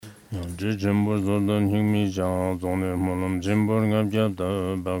这真不做的听米讲，总的莫能真不俺别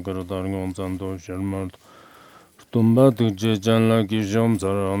的，把个大人咱都学么。东巴都接见了，给上早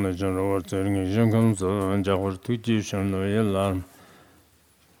上那阵我在那个公司，家伙推荐上了一栏。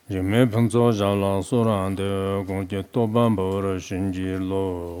人们碰着上了所让的，公家多半不了心机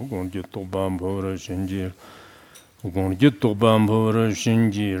了，公家多半不了心机。公家多半不了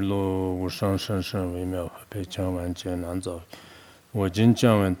心机了，我上深深微妙，被讲完艰难造。我今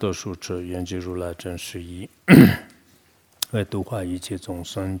讲完多数者，研究如来真实义，为度化一切众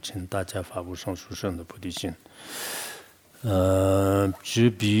生，请大家发布上殊胜的菩提心。举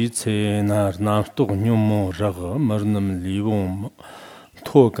比在那多牛毛这个，没那么利用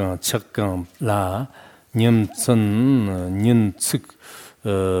脱岗、切岗啦，人真人吃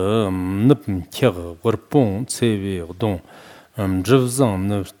那不贴个，我帮在为活动。这上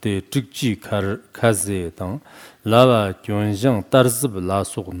那的直接开始当，拉瓦军将打死不拉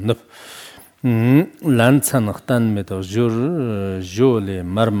索那，蓝参那单没到就来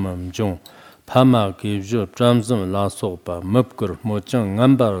慢慢中，怕嘛给就专门拉索吧，没个么将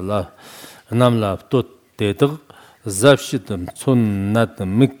安巴拉，那么拉多得的，杂些的村那的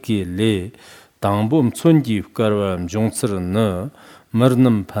没给来，当不村里个人种吃呢。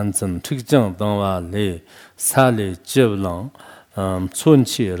머는 판선 특정 당와래 살에 제블랑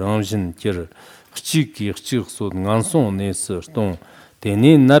촌치 랑진 길 흑지기 흑지소 간송 내서 동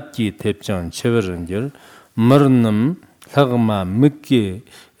대니 납기 대장 체버른 길 머는 사그마 먹기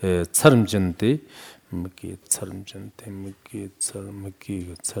차름진데 먹기 차름진데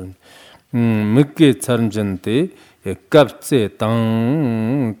먹기 차름진데 갑제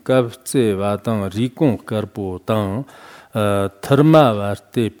땅 갑제 와당 리공 거보 땅 थर्मा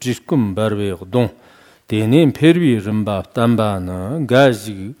वास्ते प्रिस्कुम बरवे गदों तेने फिर भी रंबा तंबा न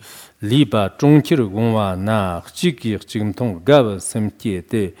गाजी लीबा चोंचिर गोवा ना खचिकी खचिगमथों गाब समके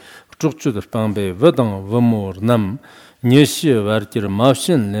ते चुकचुद पांबे वदं वमोर नम न्यशी वार्तिर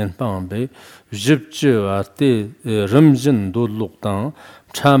मावशिन लेन पांबे जिबचे वास्ते रमजन दोलुक्तां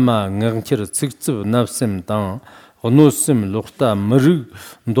छामा ngangchir tsiktsib nafsim tang 오노심 lokta 머르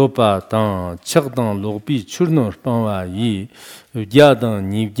도파 당 척당 로비 추르노 방와 이 야당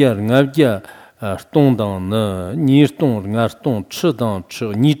니갸 납갸 동당 너 니동 납동 츠당 츠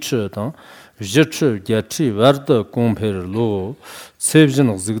니츠당 지츠 야치 와르더 콤페르로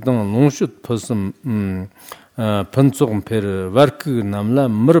세브진 즈그당 롱슈 퍼슴 펀ጾ금 페르 와르크 남라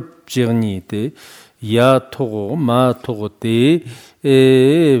머릅 지그니데 야 토고 마 토고 데에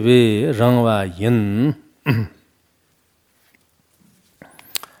랑와 인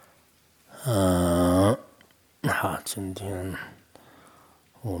好，今天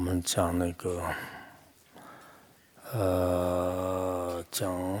我们讲那个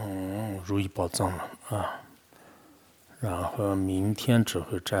讲如意宝藏了啊，然后明天只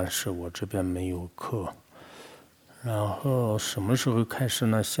会暂时我这边没有课，然后什么时候开始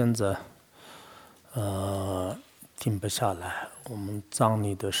呢？现在定不下来，我们藏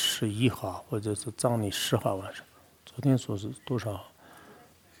历的11号或者是藏历10号晚上，昨天说是多少号？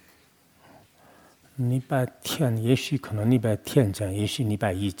礼拜天也许可能礼拜天讲，也许礼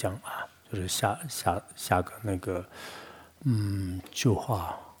拜一讲啊，就是下个那个9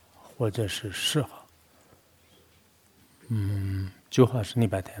号或者是10号，9号是礼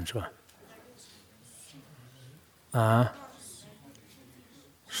拜天是吧？啊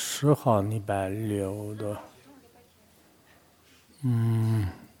，10号礼拜6的，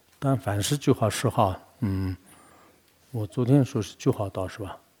但凡是9号10号，我昨天说是9号到是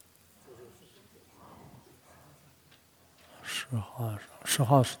吧？10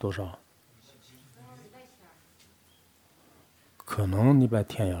号是多少？可能礼拜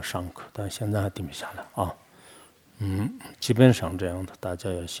天要上课，但现在还定不下来啊。基本上这样的，大家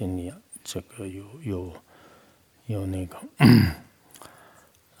要心里这个有那个。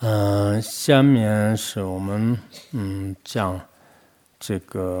下面是我们讲这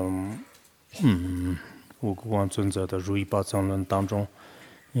个五谷光尊者的《如意宝藏论》当中。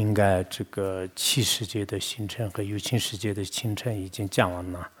应该这个气世界的形成和有情世界的形成已经讲完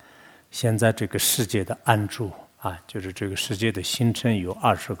了，现在这个世界的安住啊，就是这个世界的形成有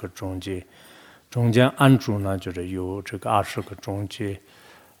20个中介，中间安住呢就是有这个20个中介，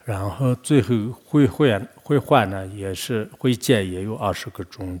然后最后会坏呢也是会界也有20个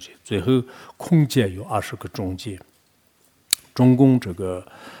中介，最后空界有20个中介，总共这个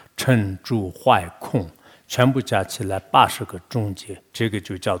成住坏空。全部加起来80个中介，这个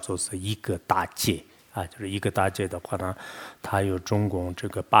就叫做是一个大界啊，就是一个大界的话呢，它有总共这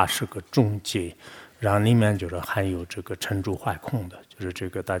个80个中介，然后里面就是还有这个成住坏空的，就是这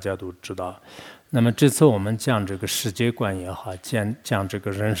个大家都知道，那么这次我们讲这个世界观也好，讲这个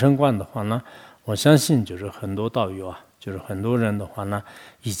人生观的话呢，我相信就是很多道友啊，就是很多人的话呢，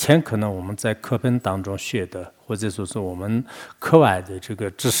以前可能我们在课本当中学的，或者说是我们课外的这个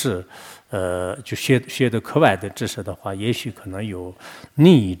知识，就学的课外的知识的话，也许可能有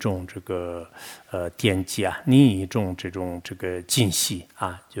另一种这个典籍啊，另一种这个惊喜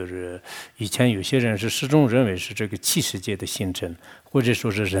啊，就是以前有些人是始终认为是这个气世界的形成，或者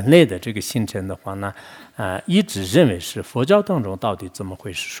说是人类的这个形成的话呢，一直认为是佛教当中到底怎么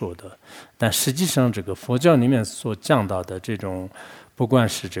回事说的，但实际上这个佛教里面所讲到的这种，不管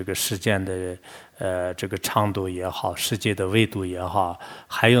是这个时间的这个长度也好，世界的维度也好，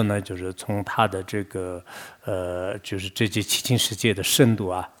还有呢就是从它的这个就是这些七情世界的深度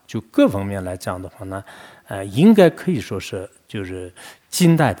啊，就各方面来讲的话呢，应该可以说是就是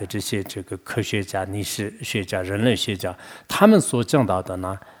近代的这些这个科学家、历史学家、人类学家，他们所讲到的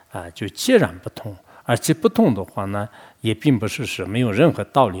呢，就截然不同。而且不同的话呢，也并不是没有任何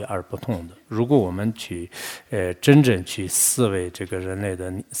道理而不同的。如果我们去真正去思维这个人类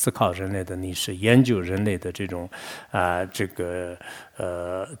的思考人类的历史，研究人类的这种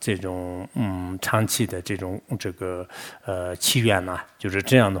这种长期的这种起源呐，就是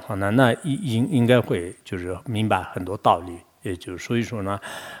这样的话呢，那应该会就是明白很多道理。也就是所以说呢，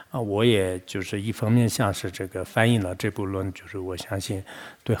我也就是一方面像是这个翻译了这部论，就是我相信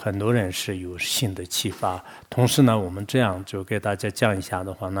对很多人是有新的启发。同时呢，我们这样就给大家讲一下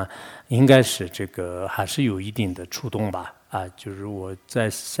的话呢，应该是这个还是有一定的触动吧。就是我在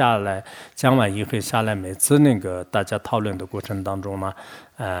下来讲完以后下来，每次那个大家讨论的过程当中呢，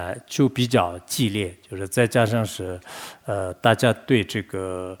就比较激烈，就是再加上是大家对这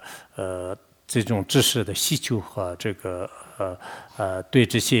个这种知识的需求和这个对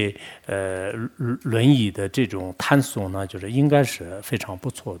这些轮椅的这种探索呢，就是应该是非常不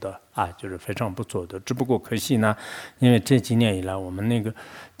错的就是非常不错的。只不过可惜呢，因为这几年以来我们那个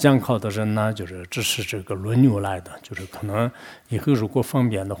讲考的人呢，就是只是这个轮流来的，就是可能以后如果方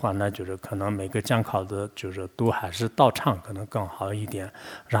便的话呢，就是可能每个讲考的，就是都还是到场可能更好一点。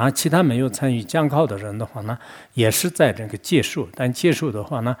然后其他没有参与讲考的人的话呢，也是在这个接受，但接受的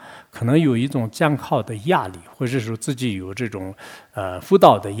话呢，可能有一种讲考的压力，或者说自己有这种辅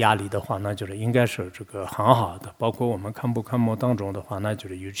导的压力的话呢，就是应该是这个很好的。包括我们看播当中的话呢，就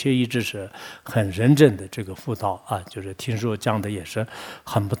是有些一直是很认真的这个辅导就是听说讲的也是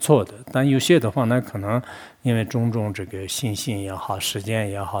很不错的。但有些的话呢，可能因为种种这个信心也好，时间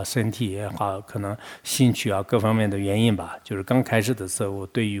也好，身体也好，可能兴趣各方面的原因吧，就是刚开始的时候，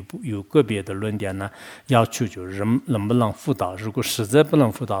对于有个别的论点呢，要求就是能不能辅导，如果实在不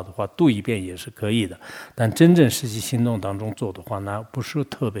能辅导的话，读一遍也是可以的。但真正实际行动当中做的话呢，不是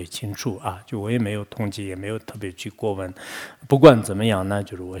特别清楚就我也没有统计，也没有特别去过问。不管怎么样呢，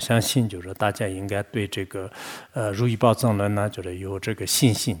就是我相信，就是大家应该对这个如意宝藏论呢，就是有这个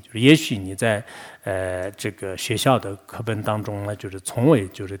信心。就是也许你在这个学校的课本当中呢，就是从未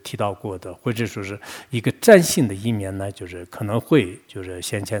就是提到过的，或者说是一个崭新的一面呢，就是可能会就是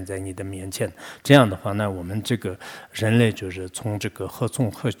显现在你的面前。这样的话呢，我们这个人类就是从这个何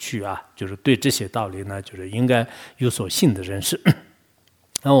从何去就是对这些道理呢，就是应该有所新的认识。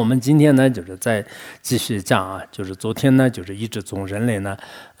那我们今天呢，就是再继续讲就是昨天呢，就是一直从人类呢，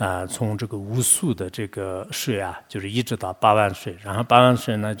从这个无数的这个岁就是一直到8万岁，然后8万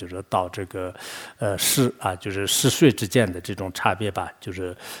岁呢，就是到这个就是10岁之间的这种差别吧，就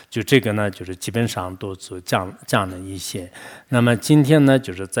这个呢，就是基本上都是讲了一些。那么今天呢，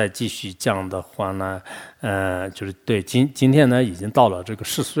就是再继续讲的话呢，就是对今天呢，已经到了这个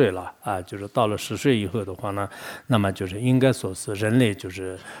10岁了就是到了10岁以后的话呢，那么就是应该说是人类就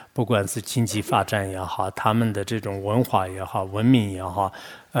是不管是经济发展也好，他们的这种文化也好，文明也好，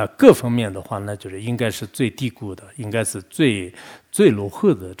各方面的话呢，就是应该是最低谷的，应该是最落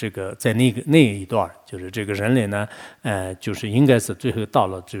后的这个在那一段，就是这个人类呢，就是应该是最后到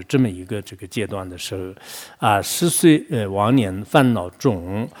了就这么一个这个阶段的时候10岁往年烦恼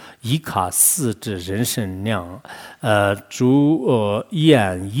重，一卡四之人生量，诸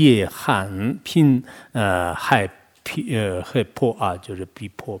眼夜寒贫害破就是逼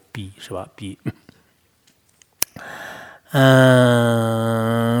迫逼是吧？逼。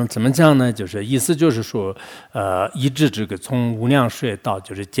怎么讲呢？就是意思就是说，一直这个从无量岁到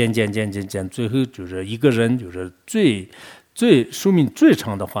就是渐，最后就是一个人就是寿命最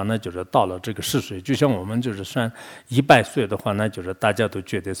长的话，那就是到了这个10岁。就像我们就是算100岁的话，那就是大家都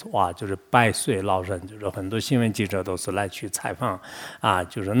觉得是哇，就是100岁老人，就是很多新闻记者都是来去采访啊，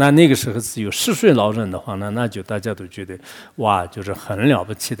就是那个时候是有10岁老人的话呢，那就大家都觉得哇，就是很了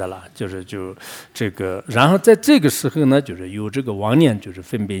不起的了，就是这个。然后在这个时候呢，就是有这个亡年，就是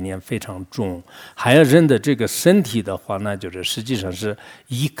分别年非常重，还有人的这个身体的话呢，就是实际上是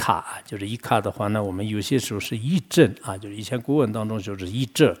一卡，就是一卡的话呢，我们有些时候是一症啊，就是以前古文当中就是一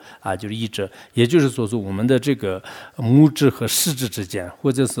折啊，就是一折，也就是说是我们的这个拇指和食指之间，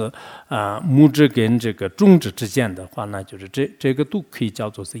或者是拇指跟这个中指之间的话呢，就是这个都可以叫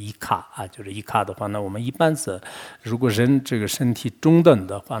做是一卡啊，就是一卡的话呢，我们一般是如果人这个身体中等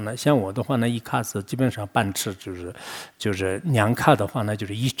的话呢，像我的话呢，一卡是基本上半尺，就是2卡的话呢，就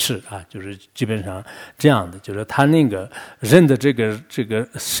是1尺啊，就是基本上这样的，就是他那个人的这个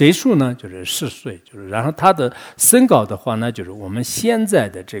岁数呢，就是10岁，就是然后他的身高的话呢，就是我们现在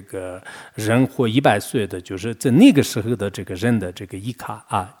的这个人或100岁的，就是在那个时候的这个人的这个一卡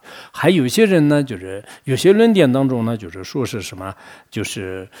啊。还有些人呢，就是有些论点当中呢，就是说是什么，就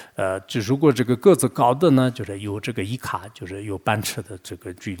是就如果这个个子高的呢，就是有这个一卡，就是有半尺的这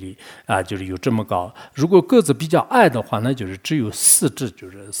个距离啊，就是有这么高。如果个子比较矮的话呢，就是只有4指，就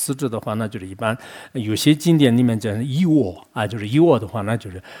是4指的话呢，就是一般有些经典里面讲一握啊，就是一握的话呢，就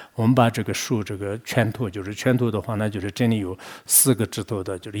是我们把这个手这个拳头，就是拳头的话呢，就是这里有4个指头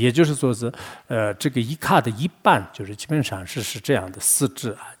的，就是也就是说是这个一卡的一半，就是基本上是这样的4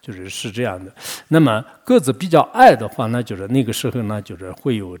指啊，就是这样的。那么个子比较矮的话呢，就是那个时候呢，就是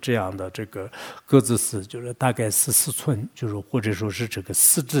会有这样的这个个子是就是大概是4寸，就是或者说是这个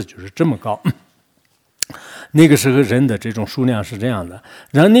4指就是这么高。那个时候人的这种数量是这样的，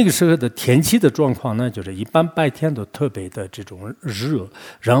然后那个时候的天气的状况呢，就是一般白天都特别的这种热，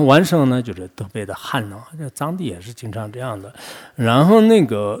然后晚上呢就是特别的寒冷，这藏地也是经常这样的。然后那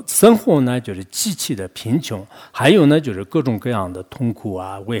个生活呢就是极其的贫穷，还有呢就是各种各样的痛苦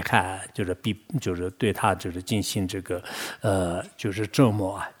啊、危害，就是对他就是进行这个就是折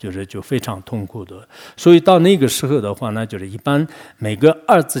磨啊，就非常痛苦的。所以到那个时候的话呢，就是一般每个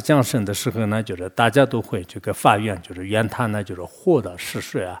儿子降生的时候呢，就是大家都会这个发愿，就是愿他呢就是活到10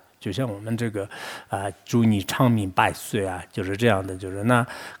岁啊，就像我们这个祝你长命100岁啊，就是这样的，就是那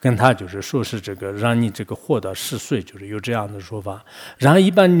跟他就是说是这个让你这个活到10岁，就是有这样的说法。然后一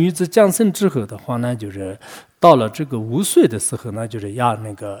般女子降生之后的话呢，就是到了这个5岁的时候呢，就是要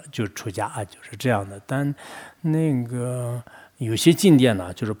那个就出家啊，就是这样的。但那个有些经典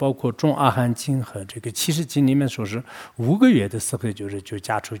呢，就是包括《中阿含经》和这个《七十经》里面说是5个月的时候就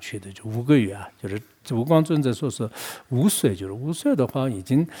嫁出去的，就5个月啊，就是无光尊者说是5岁，就是5岁的话已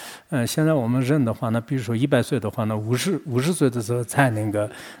经，现在我们人的话呢，比如说100岁的话呢，50岁的时候才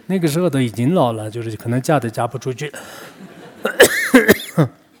那个时候都已经老了，就是可能嫁都嫁不出去。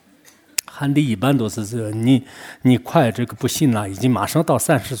汉地一般都是这，你快这个不行了，已经马上到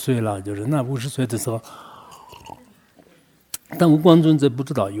30岁了，就是那50岁的时候。但无光尊者不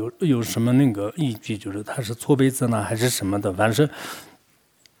知道有什么那个依据，就是他是错别字呢还是什么的，反正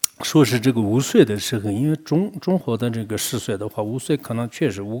说是这个5岁的时候，因为中国的这个10岁的话，5岁可能确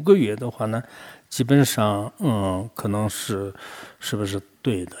实5个月的话呢，基本上可能是不是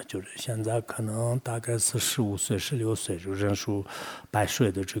对的？就是现在可能大概是15岁、16岁，就人数100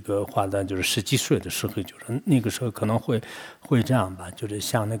岁的这个话呢，就是10几岁的时候，就是那个时候可能会这样吧。就是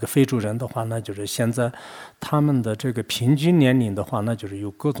像那个非洲人的话呢，就是现在他们的这个平均年龄的话呢，就是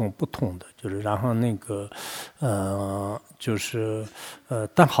有各种不同的，就是然后那个就是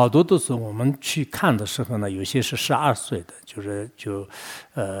但好多都是我们去看的时候呢，有些是12岁的，就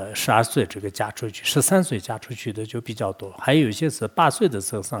12岁这个嫁出去，13岁嫁出去的就比较多，还有一些是8岁的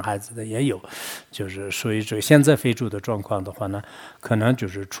时候生孩子的也有，就是所以这个现在非洲的状况的话呢，可能就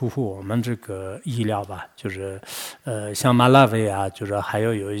是出乎我们这个意料吧，就是像马拉维啊，就是还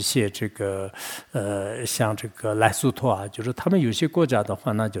有一些这个像这个莱苏托啊，就是他们有些国家的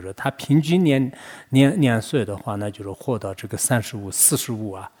话呢，就是他平均年岁的话呢，就是活到这个35、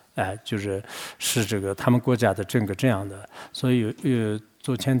45啊，就是这个他们国家的整个这样的，所以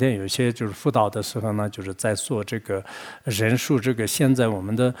做前天有些就是辅导的时候呢，就是在说这个人数，这个现在我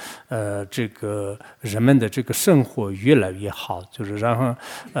们的这个人们的这个生活越来越好，就是然后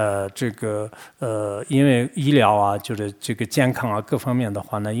这个因为医疗啊，就是这个健康啊各方面的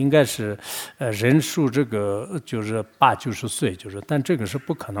话呢，应该是人数这个就是80、90岁，就是但这个是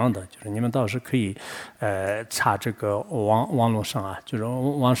不可能的，就是你们倒是可以查这个网络上啊，就是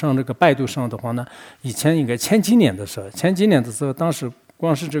网上这个百度上的话呢，以前应该前几年的时候，当时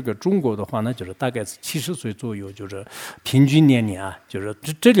光是这个中国的话呢，就是大概是70岁左右，就是平均年龄啊，就是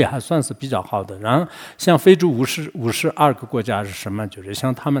这里还算是比较好的。然后像非洲52个国家是什么？就是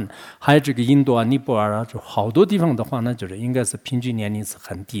像他们还有这个印度啊、尼泊尔啊，就好多地方的话呢，就是应该是平均年龄是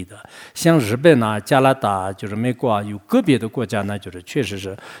很低的。像日本啊、加拿大，就是美国啊，有个别的国家呢，就是确实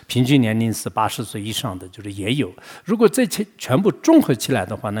是平均年龄是80岁以上的，就是也有。如果这些全部综合起来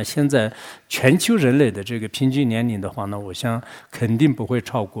的话呢，现在全球人类的这个平均年龄的话呢，我想肯定不会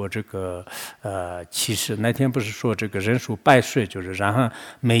超过这个70。那天不是说这个人数百岁，就是然后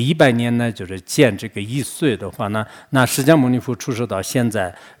每100年呢，就是减这个1岁的话呢，那释迦牟尼佛出世到现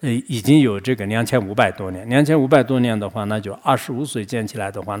在，已经有这个2500多年，2500多年的话，那就25岁减起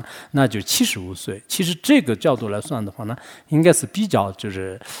来的话呢，那就75岁。其实这个角度来算的话呢，应该是比较就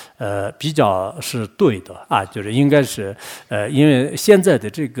是比较是对的啊，就是应该是因为现在的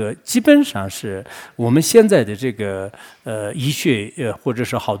这个基本上是我们现在的这个医学或者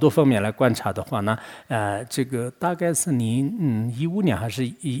是好多方面来观察的话呢，这个大概是15年还是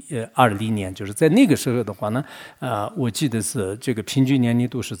20年，就是在那个时候的话呢，我记得是这个平均年龄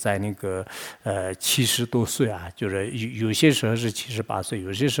都是在那个70多岁啊，就是有些时候是78岁，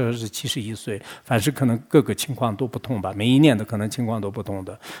有些时候是71岁，反正可能各个情况都不同吧，每一年的可能情况都不同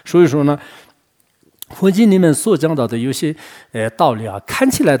的，所以说呢。佛经里面所讲到的有些道理啊，看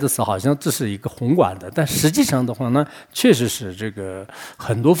起来的是好像这是一个宏观的，但实际上的话呢，确实是这个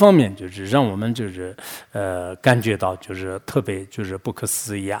很多方面就是让我们就是感觉到就是特别就是不可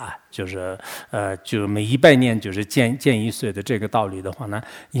思议啊，就是就每100年就是减1岁的这个道理的话呢，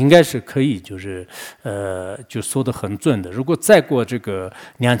应该是可以就是就说得很准的。如果再过这个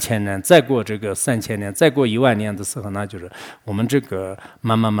2000年，再过这个3000年，再过10000年的时候呢，就是我们这个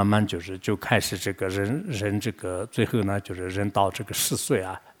慢慢就开始这个人这个最后呢，就是人到这个10岁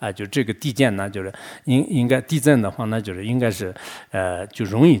啊，就这个递减呢，就是应该递增的话呢，就是应该是就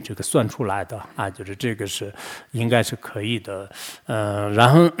容易这个算出来的啊，就是这个是应该是可以的，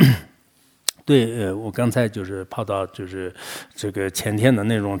然后。对，我刚才就是跑到就是这个前天的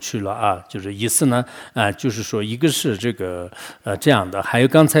内容去了啊，就是意思呢，就是说一个是这个这样的，还有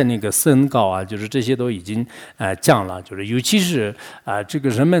刚才那个身高啊，就是这些都已经降了，就是尤其是这个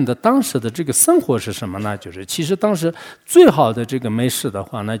人们的当时的这个生活是什么呢？就是其实当时最好的这个美食的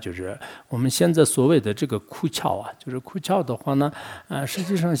话呢，就是我们现在所谓的这个苦荞啊，就是苦荞的话呢，实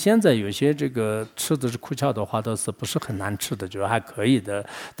际上现在有些这个吃的是苦荞的话，倒是不是很难吃的，就是还可以的，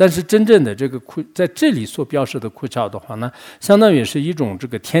但是真正的这个在这里所标示的苦荞的话呢，相当于是一种这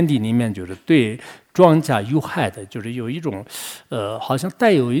个天地里面就是对庄稼有害的，就是有一种好像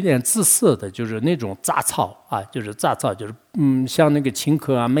带有一点自色的，就是那种杂草啊，就是杂草，就是像那个青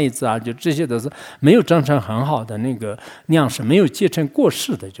稞啊、麦子啊，就这些都是没有长成很好的那个粮食，没有结成果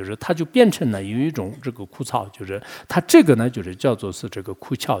实的，就是它就变成了有一种这个枯草，就是它这个呢就是叫做是这个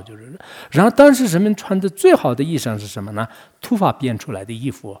苦荞，就是然后当时人们穿的最好的衣裳是什么呢？土法编出来的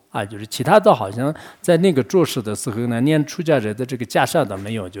衣服啊，就是其他的好像在那个做事的时候呢，连出家人的这个袈裟都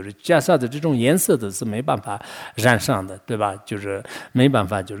没有，就是袈裟的这种颜色的是没办法染上的，对吧？就是没办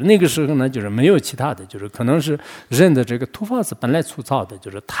法，就是那个时候呢，就是没有其他的，就是可能是人的这个头发是本来粗糙的，就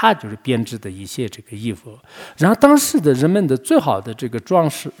是他就是编织的一些这个衣服。然后当时的人们的最好的这个装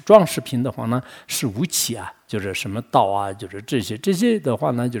饰品的话呢，是武器啊。就是什么刀啊，就是这些的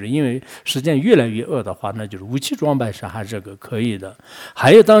话呢，就是因为时间越来越恶的话呢，就是武器装备上还是这个可以的。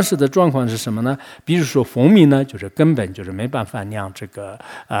还有当时的状况是什么呢？比如说蜂蜜呢，就是根本就是没办法酿这个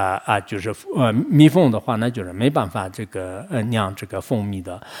就是蜜蜂的话呢，就是没办法这个酿这个蜂蜜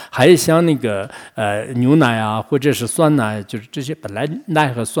的。还有像那个牛奶啊，或者是酸奶，就是这些本来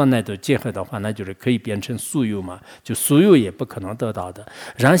奶和酸奶都结合的话，那就是可以变成酥油嘛，就酥油也不可能得到的。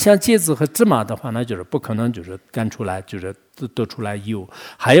然后像芥子和芝麻的话，那就是不可能就是干出来，就是得出来油。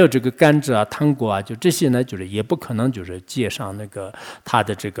还有这个甘蔗啊、糖果啊，就这些呢，就是也不可能就是接上那个它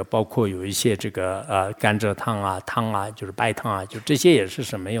的这个，包括有一些这个甘蔗糖啊、就是白糖啊，就这些也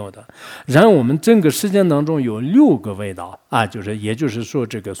是没有的。然后我们整个时间当中有6个味道啊，就是也就是说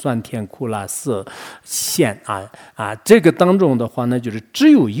这个酸甜苦辣涩咸这个当中的话呢，就是只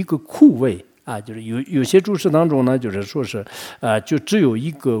有一个苦味啊，就是有些注释当中呢，就是说是就只有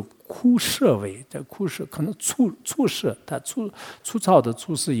一个苦涩味，这苦涩可能醋涩，它粗糙的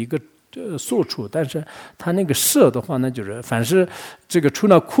醋是一个所处，但是它那个涩的话呢，就是凡是这个除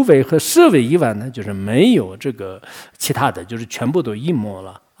了苦味和涩味以外呢，就是没有这个其他的，就是全部都一模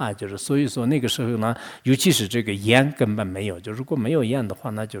了。就是所以说那个时候呢，尤其是这个盐根本没有，就如果没有盐的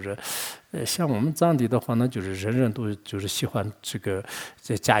话，那就是像我们藏地的话呢，就是人人都就是喜欢这个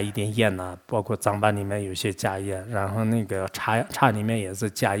再加一点盐呐，包括藏粑里面有些加盐，然后那个茶里面也是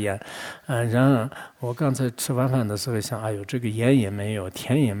加盐，然后我刚才吃完饭的时候想，哎呦，这个盐也没有，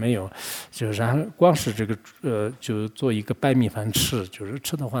甜也没有，就然后光是这个就做一个白米饭吃，就是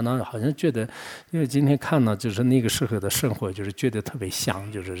吃的话呢，好像觉得，因为今天看到就是那个时候的生活，就是觉得特别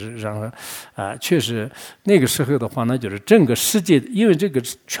香，就是然后确实那个时候的话呢，就是整个世界，因为这个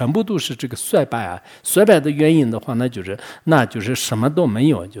全部都是这个衰败的原因的话呢，那就是什么都没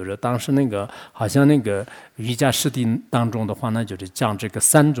有，就是当时那个好像那个瑜伽师地当中的话呢，就是讲这个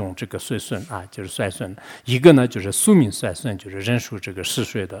3种这个衰损就是衰损，一个呢就是宿命衰损，就是人数这个嗜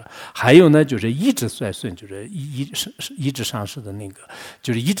睡的，还有呢就是意志衰损，就是意志上市的那个，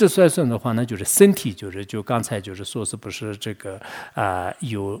就是意志衰损的话呢，就是身体就刚才就是说是不是这个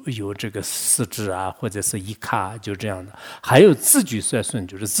有这个四肢或者是一卡就这样的，还有自具衰损，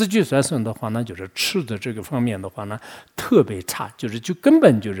就是自具衰损的话呢，就是吃的这个方面的话呢特别差，就根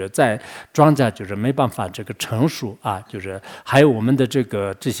本就是在庄稼就是没办法这个成熟就是还有我们的这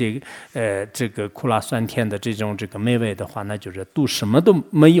些这个苦辣酸甜的这种这个美味的话呢，就是都什么都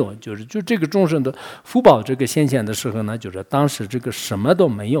没有，就这个众生的福报这个显现的时候呢，就是当时这个什么都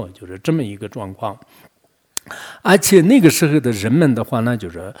没有，就是这么一个状况。而且那个时候的人们的话呢，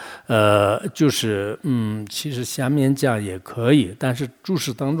其实下面讲也可以，但是注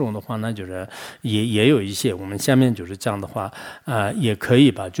释当中的话呢，就是也有一些，我们下面就是讲的话也可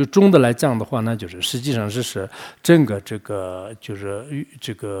以吧。就中的来讲的话呢，就是实际上是整个这个就是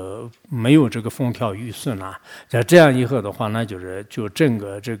这个没有这个风调雨顺这样以后的话呢，就整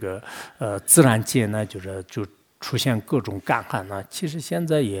个这个自然界呢，就出现各种干旱其实现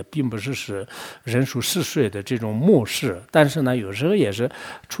在也并不是人数嗜睡的这种末世，但是呢，有时候也是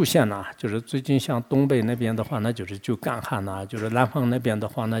出现就是最近像东北那边的话呢，就干旱就是南方那边的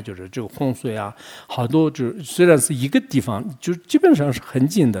话呢，就洪水好多虽然是一个地方，就基本上是很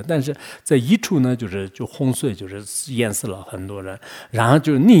近的，但是在一处呢，就洪水淹死了很多人，然后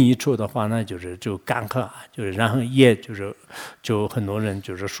另一处的话呢，就干旱，然后也就很多人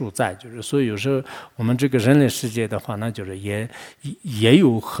受灾，所以有时候我们这个人类世界的话呢，也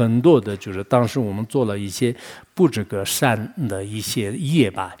有很多的，当时我们做了一些不这个善的一些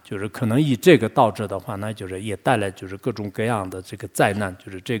业吧，可能以这个导致的话呢，也带来各种各样的这个灾难，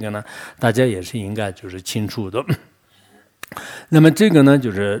这个呢，大家也是应该清楚的。那么这个呢，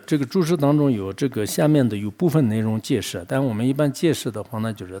这个注释当中有这个下面的有部分内容解释，但我们一般解释的话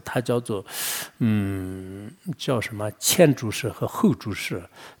呢，它叫做叫什么前注释和后注释，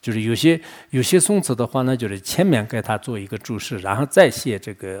有些宋词的话呢，前面给它做一个注释，然后再写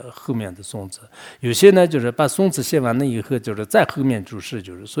这个后面的宋词；有些呢把宋词写完了以后，在后面注释，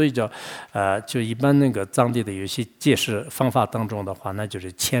所以就一般那个藏地的有些解释方法当中的话呢，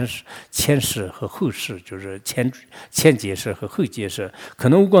前释和后释，前解释和后解释，可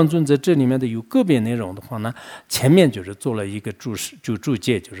能无光尊在这里面的有个别内容的话呢，前面做了一个注释，注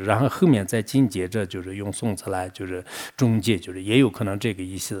解，然后后面再紧接着用宋词来中介，也有可能这个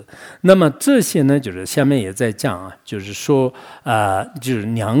意思。那么这些呢，下面也在讲说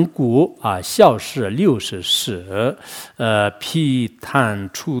娘国孝事六十世毗昙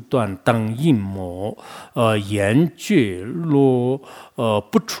初断等阴谋言绝落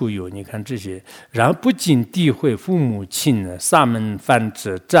不出有，你看这些，然后不仅诋毁父母亲，萨门繁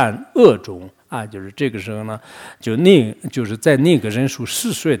殖占恶中这个时候呢，就是在那个人数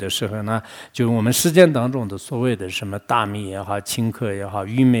嗜睡的时候呢，我们实践当中的所谓的什么大米也好，青稞也好，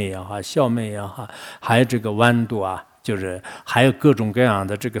玉米也好，小麦也好，还有这个豌豆还有各种各样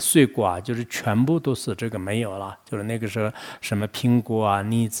的这个水果全部都是这个没有了，那个时候什么苹果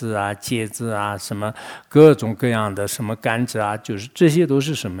梨子芥子什么各种各样的什么甘蔗这些都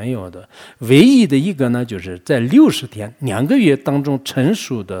是没有的。唯一的一个呢，在60天2个月当中成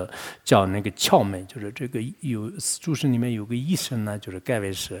熟的叫那个荞麦，这个有注释里面有个医生呢，改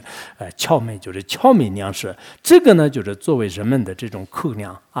为是荞麦，荞麦粮食。这个呢，作为人们的这种口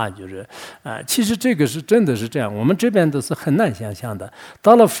粮其实这个是真的是这样，我们这边都是很难想象的。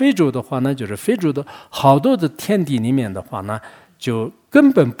到了非洲的话呢，非洲的好多的田地里面的话呢，就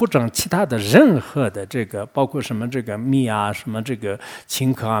根本不长其他的任何的这个，包括什么这个米什么这个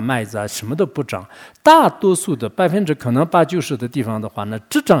青稞麦子什么都不长。大多数的可能80%-90%的地方的话呢，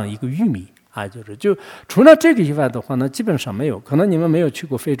只长一个玉米啊，就除了这个以外的话呢，基本上没有。可能你们没有去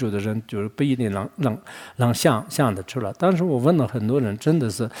过非洲的人，就是不一定能想得出来。但是我问了很多人，真的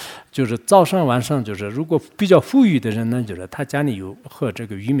是，就是早上晚上，就是如果比较富裕的人呢，就是他家里有喝这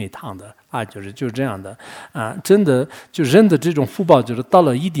个玉米汤的啊，就是这样的啊，真的就人的这种福报，就是到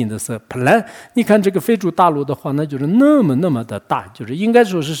了一定的时候，本来你看这个非洲大陆的话，那就是那么的大，就是应该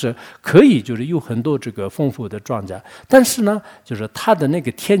说是可以，就是有很多这个丰富的庄稼，但是呢，就是它的那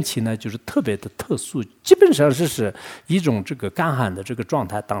个天气呢，就是特别的特殊，基本上是一种这个干旱的这个状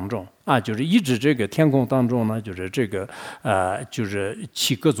态当中啊，就是一直这个天空当中呢，就是这个就是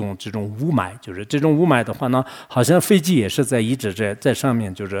起各种这种雾霾，就是这种雾霾的话呢，好像飞机也是一直在上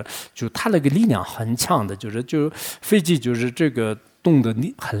面，就它那个力量很强的，就飞机就是这个动得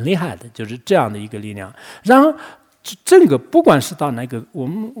很厉害的，就是这样的一个力量，然后。这个不管是到哪个，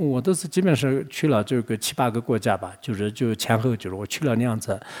我都是基本上去了这个7、8个国家吧，就前后就是我去了2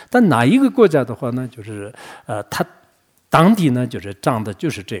次，但哪一个国家的话呢，就是它当地呢就是长的就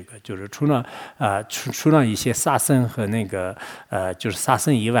是这个，就是除了一些沙参和那个就是沙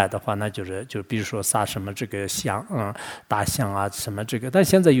参以外的话呢，就比如说沙什么这个大象啊什么这个，但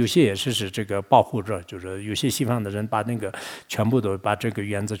现在有些也是这个保护着，就是有些西方的人把那个全部都把这个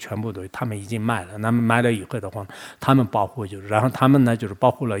园子全部都他们已经卖了，那么卖了以后的话，他们保护就是，然后他们呢就是保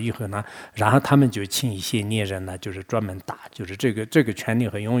护了以后呢，然后他们就请一些猎人呢，就是专门打，就是这个权利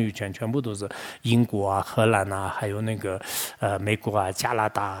和拥有权全部都是英国啊、荷兰啊，还有那个。美国啊、加拿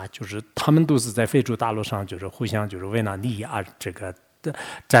大啊，就是他们都是在非洲大陆上，就是互相就是为了利益而这个的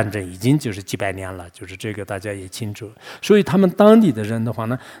战争已经就是几百年了，就是这个大家也清楚。所以他们当地的人的话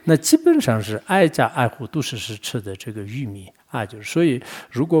呢，那基本上是挨家挨户都是吃的这个玉米啊，就是所以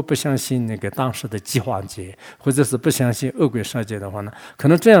如果不相信那个当时的饥荒节，或者是不相信恶鬼杀戒的话呢，可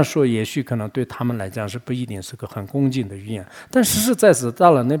能这样说也许可能对他们来讲是不一定是个很恭敬的语言，但实在是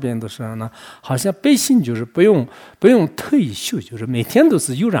到了那边的时候呢，好像百姓就是不用退休，就是每天都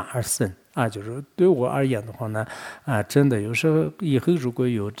是油然而生。啊，就是对我而言的话呢，啊，真的有时候以后如果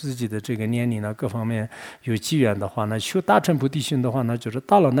有自己的这个年龄呢，各方面有机缘的话呢，修大乘菩提心的话呢，就是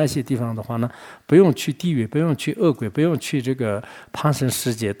到了那些地方的话呢，不用去地狱，不用去恶鬼，不用去这个旁生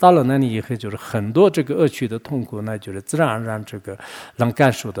世界，到了那里以后，就是很多这个恶趣的痛苦呢，就是自然而然这个能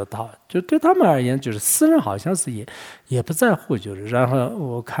感受得到。就对他们而言，就是私人好像是也不在乎，就是然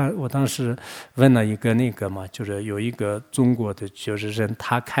后我当时问了一个那个嘛，就是有一个中国的就是人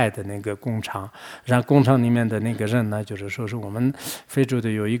他开的那个工厂，然后工厂里面的那个人呢，就是说是我们非洲的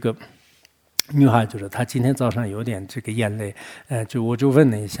有一个女孩，就是她今天早上有点这个眼泪，我就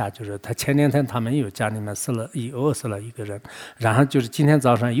问了一下，就是她前2天他们有家里面死了一个人，然后就是今天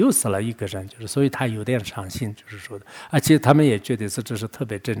早上又死了一个人，就是所以她有点伤心，就是说的，而且他们也觉得这是特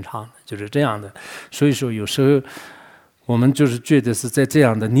别正常的，就是这样的，所以说有时候。我们就是觉得是在这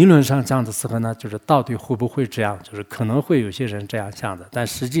样的理论上讲的时候呢，就是到底会不会这样，就是可能会有些人这样想的，但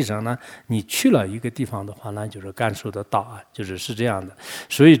实际上呢，你去了一个地方的话呢，就是感受得到啊，是这样的。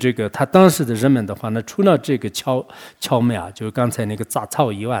所以这个他当时的人们的话呢，除了这个荞麦啊，就是刚才那个杂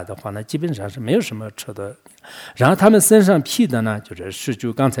草以外的话呢，基本上是没有什么吃的。然后他们身上披的呢，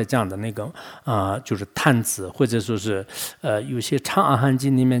就刚才讲的那个就是毯子，或者说是有些长阿含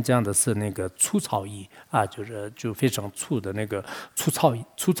经里面讲的是那个粗糙衣啊，就非常粗的那个粗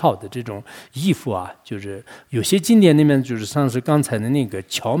糙的这种衣服啊，就是有些经典里面就是像是刚才的那个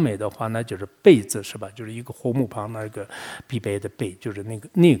荞麦的话呢，就是被子是吧？就是一个火木旁那个必备的被，就是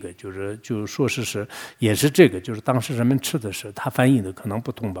那个就说是也是这个，就是当时人们吃的是，它翻译的可能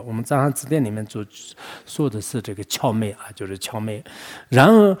不同吧。我们藏汉字典里面就说的是这个荞麦啊，就是荞麦。然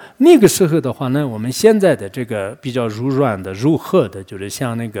后那个时候的话呢，我们现在的这个比较柔软的、柔和的，就是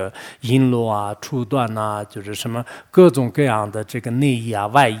像那个璎珞啊、绸缎啊，就是什么各种各样的这个内衣啊、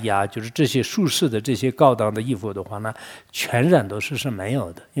外衣啊，就是这些舒适的这些高档的衣服的话呢，全然都是没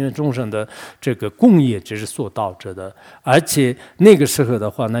有的，因为众生的这个工业只是所导致的。而且那个时候的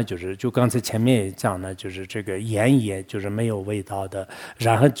话呢，就刚才前面也讲了，就是这个盐也就是没有味道的，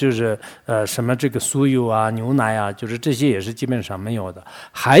然后就是什么这个酥油啊、牛奶啊，就是这些也是基本上没有的。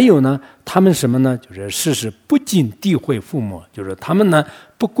还有呢，他们什么呢？就是不敬诋毁父母，就是他们呢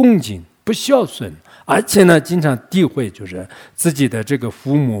不恭敬、不孝顺，而且呢经常诋毁就是自己的这个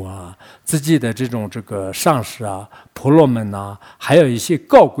父母啊、自己的这个上师啊、婆罗门呐，还有一些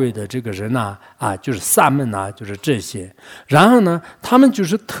高贵的这个人呐，就是萨门呐，就是这些。然后呢，他们就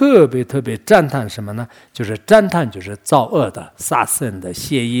是特别赞叹什么呢？就是赞叹就是造恶的、杀生的、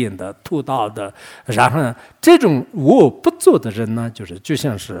邪淫的、屠盗的。然后呢，这种我不做的人呢，就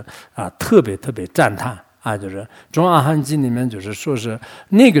像是特别赞叹。就是中阿含经里面就是说是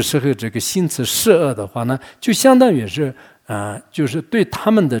那个时候这个心慈施恶的话呢，就相当于是就是对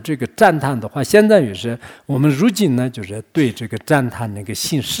他们的这个赞叹的话，相当于是我们如今呢，就是对这个赞叹那个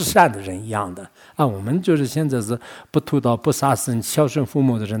心是善的人一样的我们就是现在是不屠刀、不杀生、孝顺父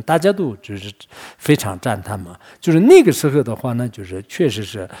母的人，大家都就是非常赞叹嘛。就是那个时候的话呢，就是确实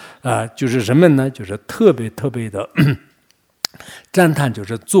是就是人们呢，就是特别的。赞叹就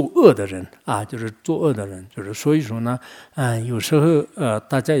是作恶的人就是作恶的人，就是所以说呢，有时候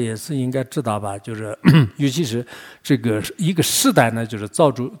大家也是应该知道吧，就是尤其是这个一个时代呢，就是造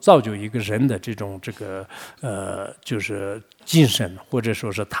就一个人的这种这个就是精神，或者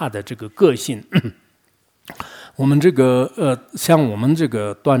说是他的这个个性。我们这个像我们这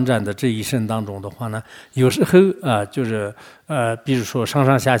个短暂的这一生当中的话呢，有时候就是比如说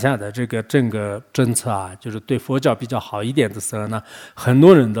上下的这个整个政策就是对佛教比较好一点的时候呢，很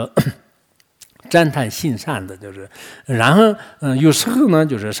多人的赞叹信善的，就是，然后有时候呢，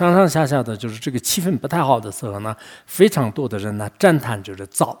就是上下的，就是这个气氛不太好的时候呢，非常多的人呢赞叹就是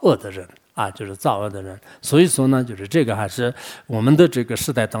造恶的人就是造恶的人。所以说呢，就是这个还是我们的这个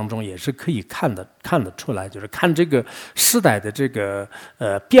时代当中也是可以看得出来，就是看这个时代的这个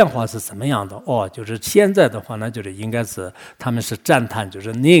变化是怎么样的就是现在的话呢，就是应该是他们是赞叹就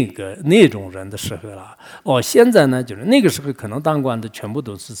是那种人的时候了现在呢，就是那个时候可能当官的全部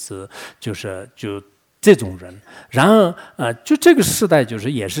都是就这种人，然后就这个时代就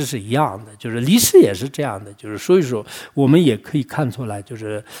是也是一样的，就是历史也是这样的，就是所以说我们也可以看出来，就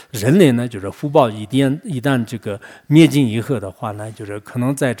是人类呢，就是福报一旦这个灭尽以后的话呢，就是可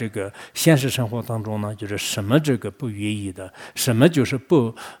能在这个现实生活当中呢，就是什么这个不愿意的，什么就是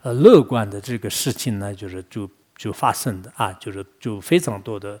不乐观的这个事情呢，就是就发生的就非常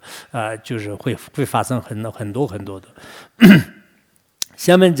多的就是会发生很多的。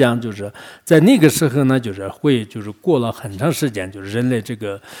下面讲就是在那个时候呢，就是过了很长时间，就是人类这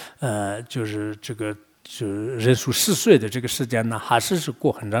个就是这个就是人数10岁的这个时间呢，还是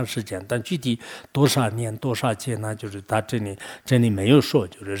过很长时间，但具体多少年多少届呢？就是他这里没有说，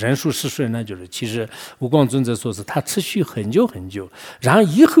就是人数10岁呢，就是其实无光尊者说是它持续很久，然后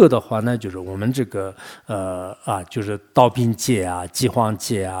以后的话呢，就是我们这个就是刀兵界饥荒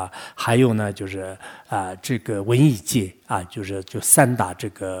界还有呢就是这个文艺界就是3大这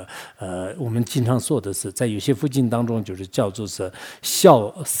个我们经常说的是，在有些佛经当中就是叫做是孝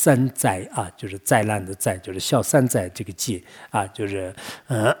3灾就是灾难的灾，就是孝3灾这个界就是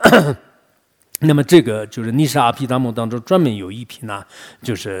那么这个就是尼沙阿毗达摩当中专门有一品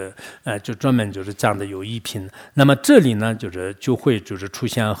就是就专门就是这样的有一品。那么这里呢，就会出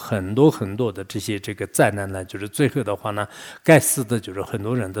现很多的这些这个灾难呢，就是最后的话呢，该死的就是很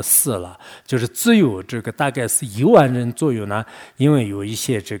多人的死了，就是只有这个大概是1万人左右呢，因为有一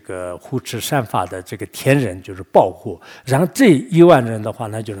些这个护持善法的这个天人就是保护，然后这1万人的话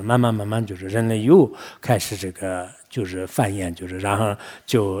呢，就是慢慢就是人类又开始这个。就是繁衍，就是然后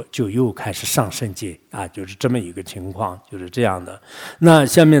就又开始上升界就是这么一个情况，就是这样的。那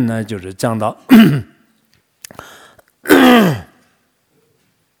下面呢，就是讲到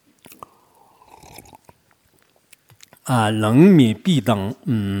冷灭必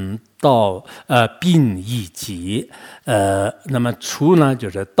等到病一劫那么除呢就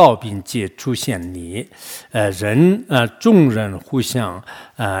是道病界出现你众人互相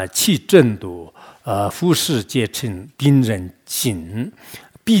气争夺夫世皆成病人心，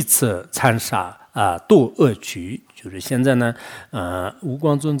彼此残杀堕恶趣。就是现在呢，无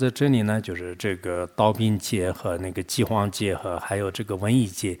光尊者这里呢，就是这个刀兵界和那个饥荒界和还有这个瘟疫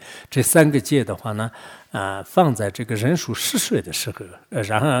界这3个界的话呢，放在这个人数10岁的时候，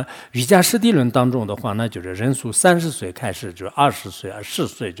然后瑜伽师地论当中的话呢，就是人数30岁开始，就20岁10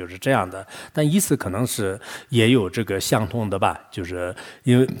岁就是这样的，但意思可能是也有这个相同的吧，就是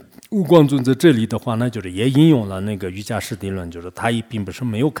因为无光尊者这里的话呢，就是也引用了那个瑜伽师地论，就是他也并不是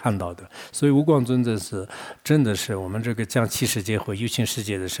没有看到的，所以无光尊者是真的是我们这个讲气世界和有情世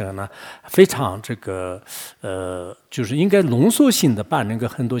界的时候呢，非常这个就是应该浓缩性的把那个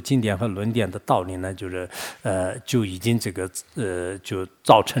很多经典和论点的道理呢，就是就已经这个就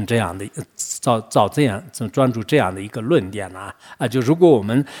造成这样的造这样专注这样的一个论点就如果我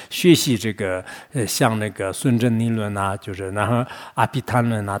们学习这个像那个孙正理论就是然后阿毗昙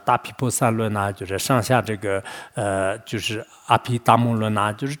论大毗婆萨论就是上下这个就是阿毗达摩论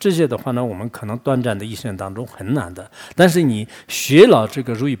就是这些的话呢，我们可能短暂的一生当中很难的，但是你学了这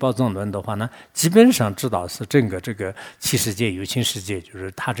个如意宝藏论的话呢，基本上知道是整个这个七世界有情世界，就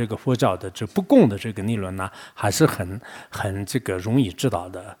是他这个佛教的这不共的这个理论呢，还是很这个容易知道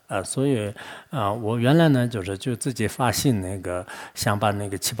的所以我原来呢就自己发心那个想把那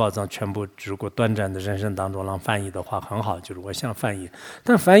个七宝藏全部如果短暂的人生当中让翻译的话很好，就是我想翻译，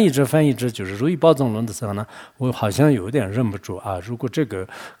但翻译着就是如意宝藏论的时候呢，我好像有点忍不住如果这个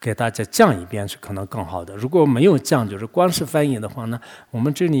给大家讲一遍是可能更好的，如果没有讲就是光是翻译的话呢，我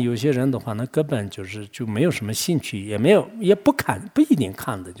们这里有些人的话呢根本就没有什么兴趣，也不一定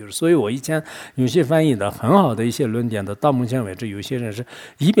看的，就是所以我以前有些翻译的很好的一些论点的，到目前为止有些人是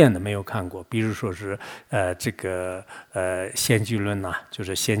一遍都没有看过，比如说是这个仙居论就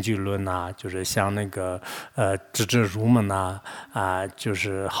是仙居论就是像那个直至入门就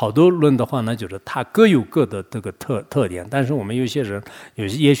是好多论的话呢，就是它各有各的这个特点，但是我们有些人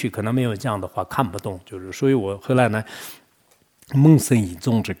也许可能没有这样的话看不懂，就是所以我后来呢萌生一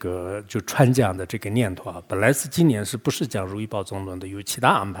种这个就传讲的这个念头本来是今年是不是讲如意宝藏论的，有其他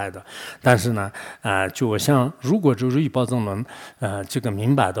安排的，但是呢就我想如果这如意宝藏论这个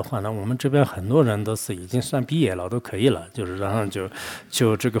明白的话呢，我们这边很多人都是已经算毕业了都可以了，就是然后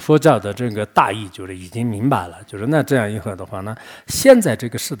就这个佛教的这个大意就是已经明白了，就是那这样以后的话呢，现在这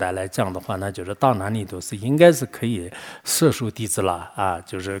个时代来讲的话呢，就是到哪里都是应该是可以摄受弟子了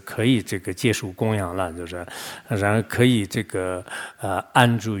就是可以这个接受供养了，就是然后可以这个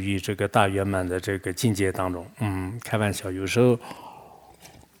安住于这个大圆满的这个境界当中。开玩笑，有时候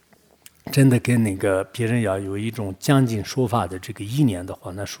真的跟那个别人要有一种将近说法的这个意念的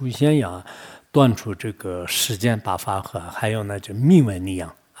话，那首先要断除这个时间把法和，还有呢就命为力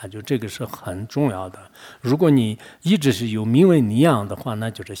养就这个是很重要的。如果你一直是有名为尼养的话，那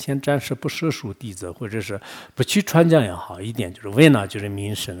就是先暂时不摄受弟子，或者是不去传讲也好一点，就是为了就是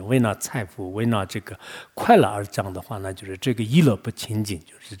名声，为了财富，为了这个快乐而讲的话，那就是这个意乐不清净，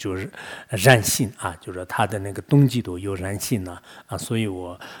就是染性就是他的那个动机都有染性所以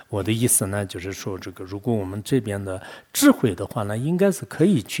我的意思呢，就是说这个如果我们这边的智慧的话呢，应该是可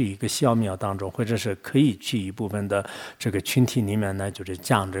以去一个小庙当中，或者是可以去一部分的这个群体里面呢，就是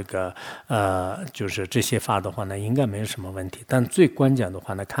讲这个就是这些法的话呢，应该没有什么问题。但最关键的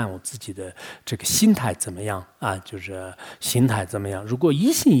话呢，看我自己的这个心态怎么样就是心态怎么样。如果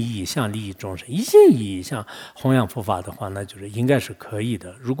一心一意想利益众生，一心一意想弘扬佛法的话呢，就是应该是可以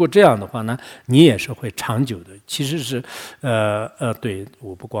的。如果这样的话呢，你也是会长久的。其实是对，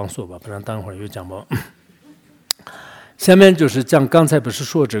我不光说吧，不然等会儿又讲不。下面就是讲刚才不是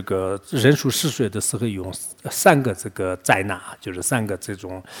说这个人数嗜睡的时候用三个这个灾难就是三个这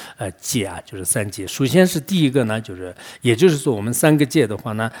种戒就是三戒。首先是第一个呢，就是也就是说我们三个戒的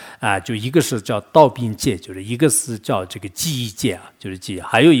话呢就一个是叫道宾戒，就是一个是叫这个记忆戒就是记忆，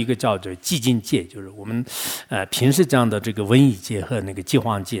还有一个叫这寂静戒，就是我们平时讲的这个瘟疫戒和那个饥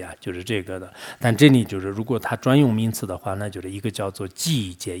荒戒就是这个的。但这里就是如果它专用名词的话呢，就是一个叫做记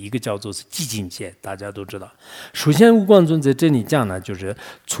忆戒，一个叫做是寂静戒，大家都知道。首先光尊在这里讲呢，就是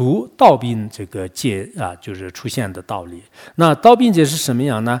除道宾这个戒就是出现的道理。那道宾戒是什么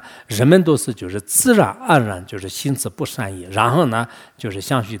样呢？人们都是就是自然而然就是心思不善意，然后呢就是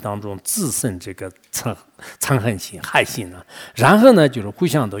相续当中自生这个嗔恨心、害心然后呢就是互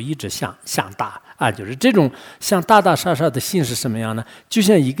相都一直向大就是这种像大大杀杀的心是什么样呢？就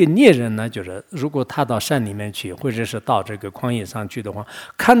像一个猎人呢，就是如果他到山里面去，或者是到这个旷野上去的话，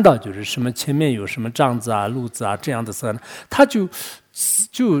看到就是什么前面有什么獐子鹿子这样的时候呢，他就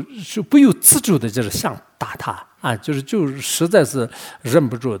不由自主的就是想打他就实在是忍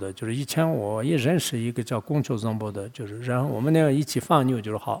不住的。就是以前我也认识一个叫宫丘宗波的，就是然后我们俩一起放牛，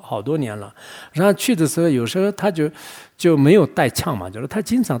就是好多年了。然后去的时候，有时候他就没有带枪嘛，就是他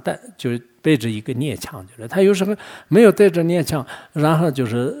经常就是背着一个猎枪，就是他有时候没有带着猎枪，然后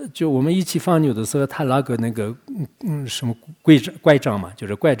就我们一起放牛的时候，他拿个那个什么拐杖嘛，就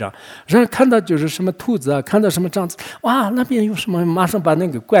是拐杖，然后看到就是什么兔子看到什么獐子，哇，那边有什么，马上把那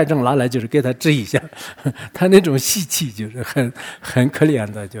个拐杖拿来，就是给他指一下。他那种习气就是很可怜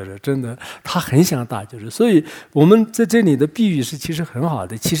的，就是真的他很想打，就是所以我们在这里的比喻是其实很好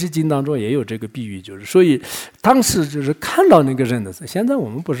的，其实经当中也有这个比喻，就是所以当时就是看到那个人的时候，现在我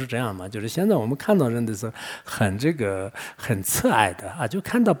们不是这样嘛，就是现在我们看到人的时候很慈爱的就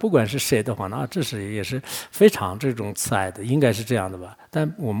看到不管是谁的话呢，这是也是非常这种慈爱的，应该是这样的吧。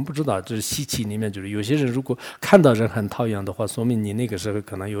但我们不知道，就是习气里面就是有些人如果看到人很讨厌的话，说明你那个时候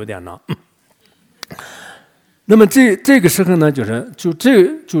可能有点恼。那么这个时候呢，就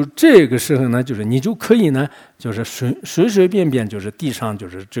这个时候呢，就是你就可以呢，就是随随便便就是地上就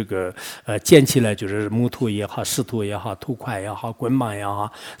是这个捡起来就是木头也好，石头也好，土块也好，棍棒也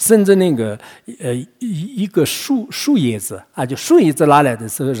好，甚至那个一个树叶子啊，就树叶子拿来的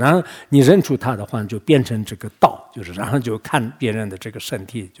时候，然后你认出它的话，就变成这个道，就是然后就看别人的这个身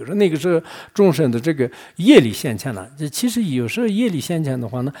体，就是那个时候众生的这个业力现前了。其实有时候业力现前的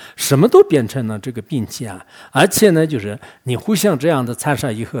话呢，什么都变成了这个病气啊，而且呢，就是你互相这样的残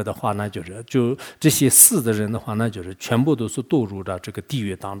杀以后的话呢，就这些死的人的话呢，就是全部都是堕入到这个地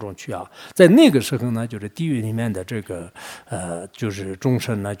狱当中去啊。在那个时候呢，就是地狱里面的这个就是众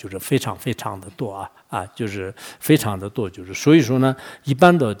生呢，就是非常非常的多啊，就是非常的多，就是所以说呢，一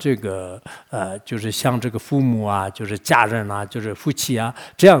般的这个就是像这个父母啊，就是家人啊，就是夫妻啊，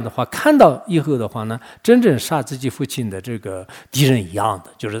这样的话看到以后的话呢，真正杀自己父亲的这个敌人一样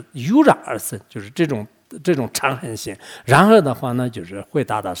的，就是油然而生，就是这种嗔恨心，然后的话呢，就是会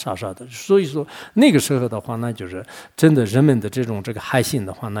打打杀杀的。所以说那个时候的话呢，就是真的人们的这个害心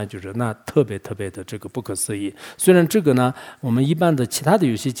的话呢，就是那特别特别的这个不可思议。虽然这个呢，我们一般的其他的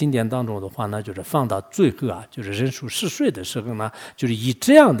有些经典当中的话呢，就是放到最后啊，就是人数10岁的时候呢，就是以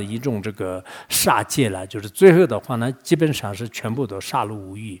这样的一种这个杀戒了，就是最后的话呢，基本上是全部都杀戮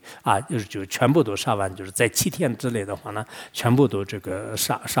无余啊，就全部都杀完，就是在7天之内的话呢，全部都这个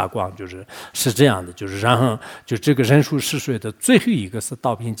杀光，是这样的，就是然后就这个人数10岁的最后一个是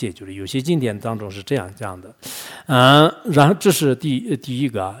道品戒，就是有些经典当中是这样的，然后这是第一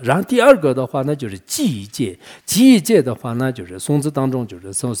个，然后第二个的话呢，就是记忆戒。记忆戒的话呢，就是宋字当中就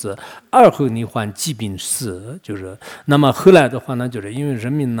是说是2后逆患疾病死，就是那么后来的话呢，就是因为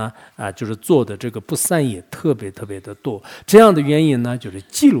人民呢就是做的这个不善业特别特别的多，这样的原因呢，就是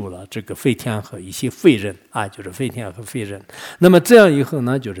记录了这个飞天和一些废人啊，就是飞天和废人。那么这样以后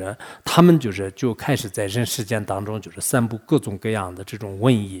呢，就是他们就开始在人世间当中就是散布各种各样的这种瘟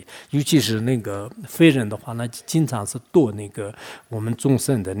疫，尤其是那个废人的话呢，经常是堕那个我们众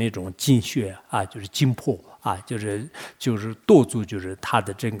生的那种精血啊，就是精魄啊，就是堕住就是他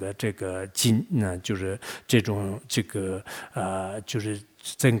的这个精呢，就是这种就是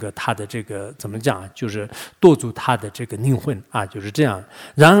整个他的这个怎么讲，就是堕住他的这个灵魂啊，就是这样。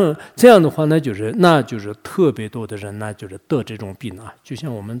然后这样的话呢，就是特别多的人呢，就是得这种病啊。就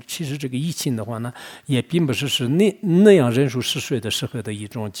像我们其实这个疫情的话呢，也并不是那样人数10岁的时候的一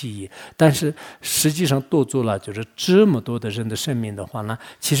种记忆，但是实际上堕住了就是这么多的人的生命的话呢，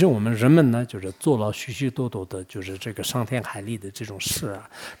其实我们人们呢，就是做了许许多多的就是这个伤天害理的这种事啊。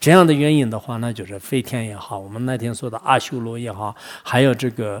这样的原因的话呢，就是飞天也好，我们那天说的阿修罗也好，还有这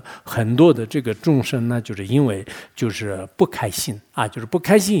个很多的这个众生呢，就是因为就是不开心啊，就是不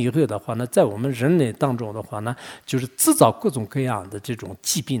开心以后的话呢，在我们人类当中的话呢，就是制造各种各样的这种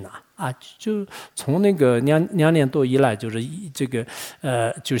疾病啊，就从那个2年多以来，就是这个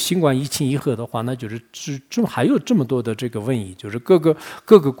就新冠疫情以后的话呢，就是还有这么多的这个瘟疫，就是各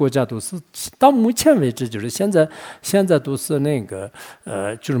个国家都是到目前为止，就是现在都是那个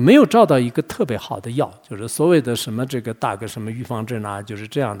就是没有找到一个特别好的药，就是所谓的什么这个打个什么预防针啊，就是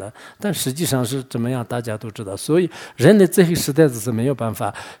这样的，但实际上是怎么样，大家都知道。所以人类这个时代是没有办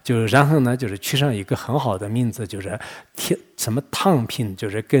法，就是然后呢，就是取上一个很好的名字，就是什么躺平，就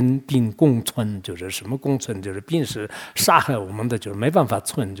是跟病共存，就是什么共存，就是病是杀害我们的，就是没办法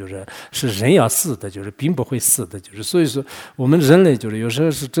存，是人要死的，就是病不会死的，就是所以说我们人类就是有时候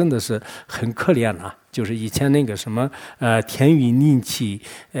是真的是很可怜啊。就是以前那个什么天与宁气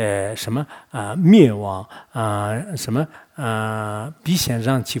什么灭亡什么必先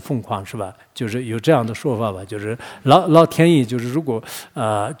让其疯狂，是吧？就是有这样的说法吧，就是老天爷就是如果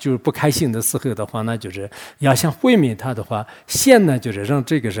就是不开心的时候的话呢，就是要想毁灭他的话，先呢就是让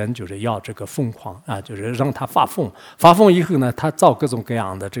这个人就是要这个疯狂啊，就是让他发疯以后呢，他造各种各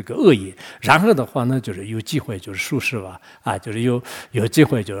样的这个恶业，然后的话呢，就是有机会就是舒适吧啊，就是有机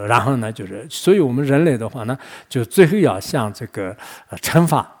会就是然后呢就是，所以我们人类的话呢，就最后要向这个惩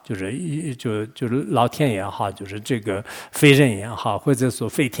罚。就是老天也好，就是这个非人也好，或者说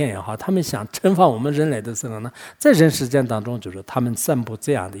非天也好，他们想惩罚我们人类的时候呢，在人世间当中，就是他们散布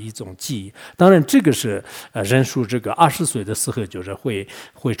这样的一种记忆。当然，这个是人数这个20岁的时候，就是会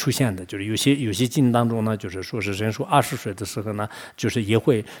出现的。就是有些经当中呢，就是说是人数20岁的时候呢，就是也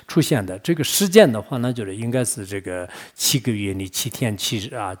会出现的。这个时间的话呢，就是应该是这个7个月你7天7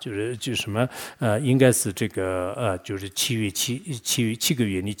日啊，就什么应该是这个就是7个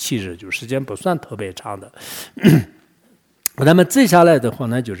月你7日，就时间不算特别长的。那么接下来的话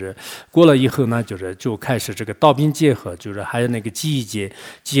呢，就是过了以后呢，就开始这个道宾界和就是还有那个记忆界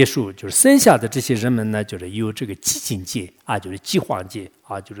结束，就是剩下的这些人们呢，就是有这个寂静界啊，就是饥荒界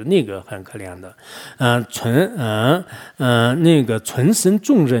啊，就是那个很可怜的，那个存生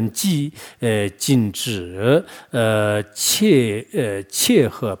众人饥禁止切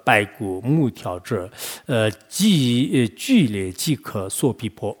和白骨木条者剧烈即可所逼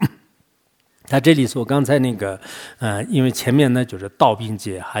迫。他这里说刚才那个因为前面呢就是道宾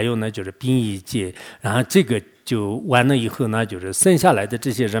界，还有呢就是兵役界，然后这个就完了以后呢，就是剩下来的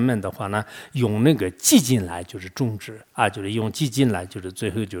这些人们的话呢，用那个寂静来就是终止啊，就是用寂静来就是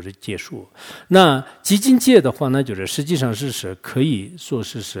最后就是结束。那寂静界的话呢，就是实际上是可以说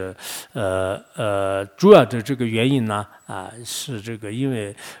是主要的这个原因呢是这个因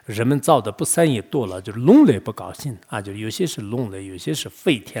为人们造的不善业多了，就是龙类不高兴啊，就有些是龙类，有些是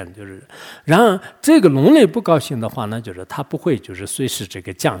废天，就是然后这个龙类不高兴的话呢，就是他不会就是随时这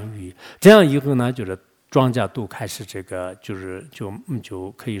个降雨，这样以后呢就是。庄稼都开始这个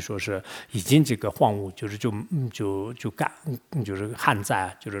就可以说是已经这个荒芜，就干就是旱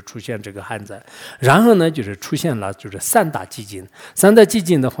灾，就是出现这个旱灾。然后呢，就是出现了就是三大基金。三大基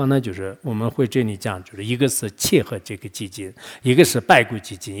金的话呢，就是我们会这里讲，就是一个是切合这个基金，一个是白骨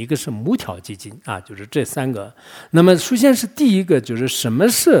基金，一个是木条基金啊，就是这三个。那么首先是第一个，就是什么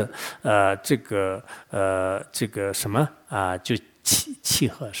是这个什么啊就。契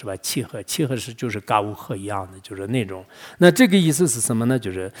合是吧？契合是就是嘎乌合一样的，就是那种。那这个意思是什么呢？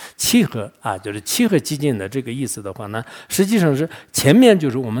就是契合啊，就是契合基金的这个意思的话呢，实际上是前面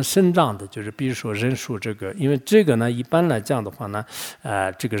就是我们生长的，就是比如说人数这个，因为这个呢一般来讲的话呢，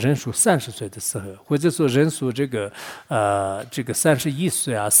这个人数30岁的时候，或者说人数这个31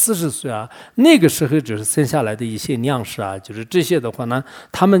岁啊、40岁啊，那个时候就是生下来的一些粮食啊，就是这些的话呢，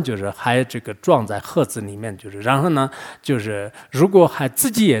他们就是还这个装在盒子里面，就是然后呢就是。如果还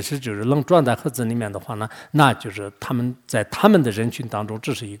自己也是就是能装在盒子里面的话呢，那就是他们在他们的人群当中，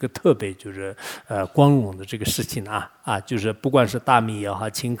这是一个特别就是光荣的这个事情啊，就是不管是大米也好，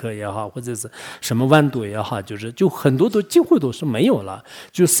青稞也好，或者是什么豌豆也好，就很多都几乎都是没有了，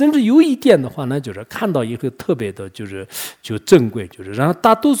就甚至有一点的话呢，就是看到一个特别的就珍贵，就是然后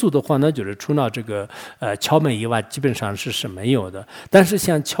大多数的话呢，就是除了这个荞麦以外，基本上是没有的。但是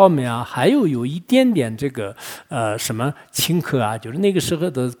像荞麦啊，还有一点点这个什么青稞啊，就是那个时候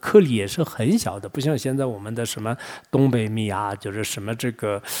的颗粒也是很小的，不像现在我们的什么东北米啊，就是什么这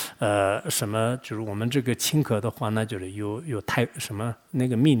个什么，就是我们这个青稞的话呢，就是有什么那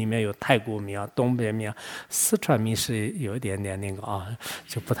个米里面有泰国米啊、东北米啊，四川米是有一点点那个啊，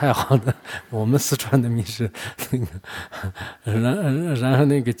就不太好的。我们四川的米是那个，然后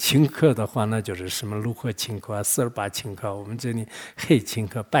那个青稞的话呢，就是什么鹿河青稞啊、48青稞，我们这里黑青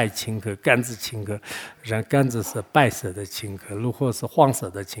稞、白青稞、甘子青稞，然后甘子是白色的青稞。鹿河是黄色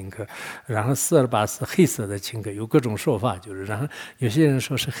的青稞，然后48是黑色的青稞，有各种说法，就是然后有些人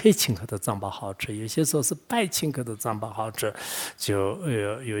说是黑青稞的糌粑好吃，有些说是白青稞的糌粑好吃，就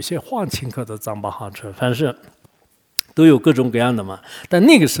有些黄青稞的糌粑好吃，反正都有各种各样的嘛。但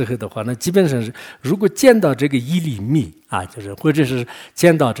那个时候的话呢，基本上是如果见到这个一粒米啊，就是或者是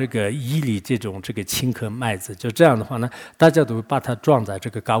见到这个一粒这个青稞麦子，就这样的话呢，大家都会把它装在这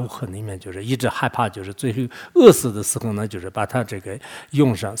个嘎乌盒里面，就是一直害怕，就是最后饿死的时候呢，就是把它这个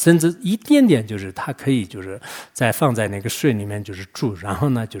用上，甚至一点点就是它可以就是再放在那个水里面就是煮，然后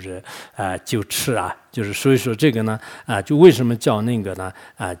呢就是就吃啊。就是所以说这个呢就为什么叫那个呢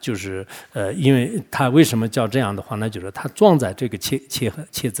就是因为它为什么叫这样的话呢，就是它装在这个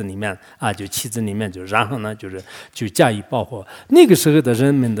茄子里面就棋子里面，就然后呢就加以爆火。那个时候的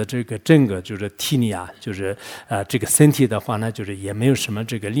人们的这个整个就是体力就是这个身体的话呢，就是也没有什么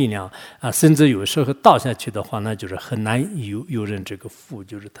这个力量甚至有时候倒下去的话呢，就是很难有人这个扶，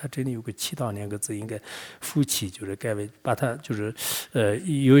就是它这里有个祈祷2个字，应该扶起，就是改为把它就是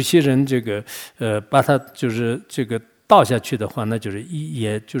有一些人这个把它就是这个倒下去的话，那就是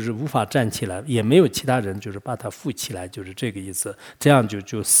也就是无法站起来，也没有其他人就是把它扶起来，就是这个意思，这样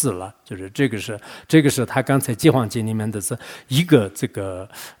就死了。就是这个是他刚才饥荒经里面的是一个这个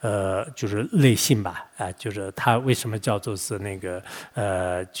就是类型吧就是他为什么叫做是那个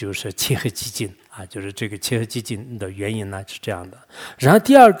就是切合基金就是这个切合基金的原因呢是这样的。然后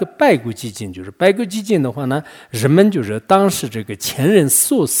第二个白骨基金，就是白骨基金的话呢，人们就是当时这个前人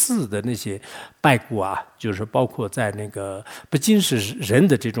所祀的那些白骨就是包括在那个不仅是人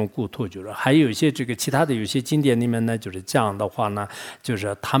的这种骨头，就是还有一些这个其他的有些经典里面呢，就是这样的话呢，就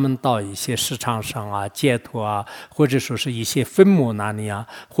是他们到一些市场上街头或者说是一些坟墓那里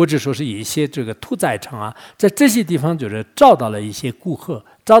或者说是一些这个屠宰场在这些地方就是找到了一些骨骸，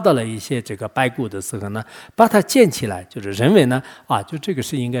找到了一些这个白骨的时候呢，把它建起来，就是认为呢就这个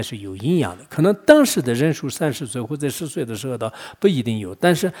是应该是有营养的。可能当时的人数30岁或者10岁的时候的不一定有，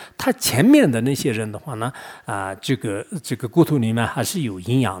但是他前面的那些人的话呢，这个骨头里面还是有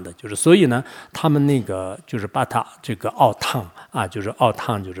营养的，就是所以呢，他们那个就是把它这个熬汤就是熬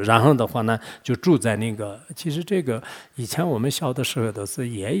汤，就是然后的话呢，就住在那个，其实这个以前我们小的时候的是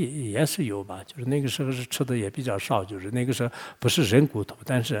也是有吧，就是那个时候是吃的也比较少，就是那个时候不是人骨头，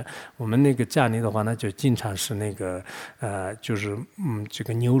但是我们那个家里的话呢，就经常是那个就是这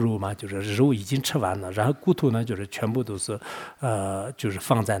个牛肉嘛，就是肉已经吃完了，然后骨头呢就是全部都是就是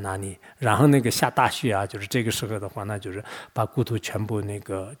放在那里，然后那个下大雪就是这个时候的话呢，就是把骨头全部那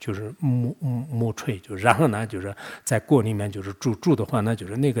个就是磨碎，就然后呢就是在锅里面就是煮的话呢，就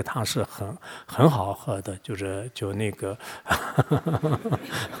是那个汤是很好喝的，就那个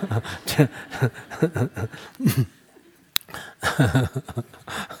这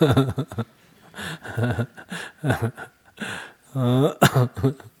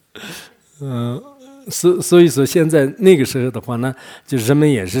所以说现在那个时候的话呢，就人们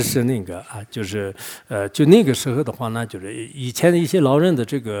也是那个就是就那个时候的话呢，就是以前的一些老人的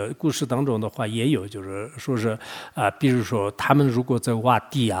这个故事当中的话也有，就是说是比如说他们如果在挖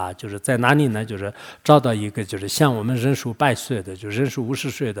地就是在哪里呢，就是找到一个就是像我们人数100岁的，就人数50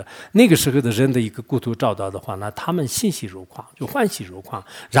岁的那个时候的人的一个骨头找到的话呢，他们欣喜若狂，就欢喜若狂。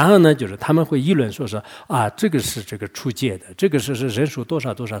然后呢，就是他们会议论说是这个是这个出界的，这个是人数多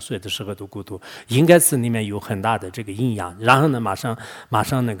少岁的时候的骨头，应该是里面有很大的这个营养，然后呢马上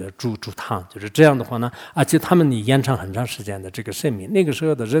那个煮汤，就是这样的话呢，而且他们延长很长时间的这个生命。那个时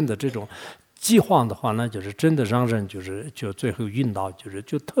候的人的这种饥荒的话呢，就是真的让人就最后晕倒，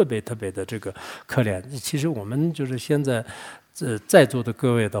就特别的这个可怜。其实我们就是现在在座的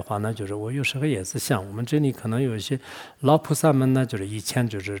各位的话呢，就是我有时候也是想，我们这里可能有一些老菩萨们呢，就是以前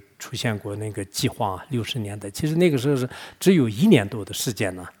就是出现过那个饥荒60年代，其实那个时候是只有1年多的时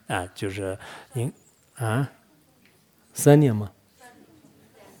间呢就是3年吗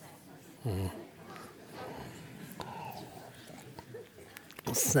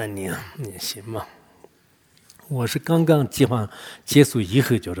？3年也行嘛。我是刚刚饥荒结束以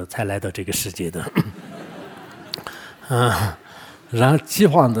后，就是才来到这个世界的。然后饥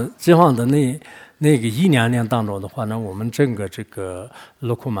荒的那个1-2年当中的话呢，我们整个这个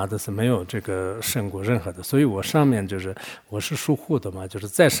洛库玛的是没有这个生过任何的，所以我上面就是我是属虎的嘛，就是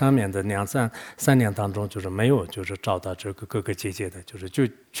在上面的3年当中就是没有就是找到这个哥哥姐姐的，就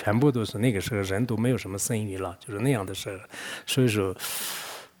全部都是那个时候人都没有什么生育了，就是那样的事。所以说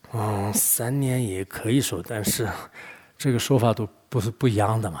3年也可以说，但是这个说法都不是不一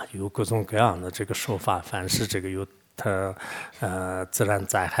样的嘛，有各种各样的这个说法，凡是这个有自然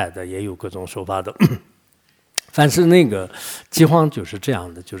灾害的也有各种说法的。凡是那个饥荒就是这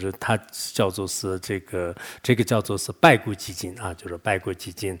样的，就是它叫做是这个叫做是败国基金就是败国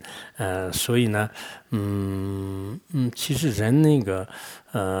基金。所以呢其实人那个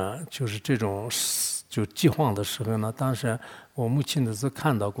就是这种就饥荒的时候呢，当时我母亲的是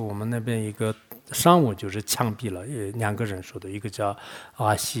看到过我们那边一个上午就是枪毙了2个人说的，一个叫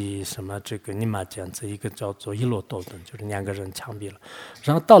阿西什么这个尼玛简子，一个叫做伊洛多顿，就是2个人枪毙了。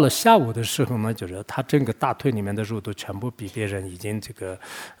然后到了下午的时候呢，就是他整个大腿里面的肉都全部比别人已经这个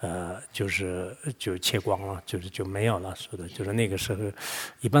就切光了，就没有了，说的就是那个时候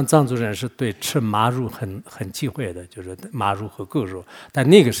一般藏族人是对吃马肉很忌讳的，就是马肉和狗肉。但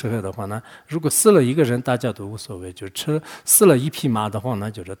那个时候的话呢，如果死了1个人大家都无所谓，就死了1匹马的话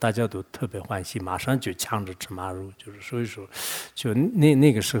呢，就是大家都特别欢喜，马上就抢着吃马肉，就是所以说就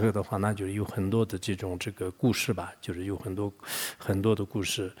那个时候的话呢，就是有很多的这个故事吧，就是有很多的故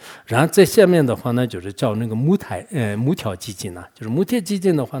事。然后在下面的话呢，就是叫那个木条基金呢，就是木条基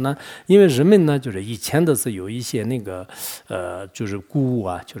金的话呢，因为人们呢就是以前的是有一些那个就是谷物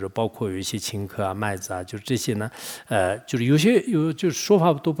就是包括有一些青稞麦子就是这些呢就是就是说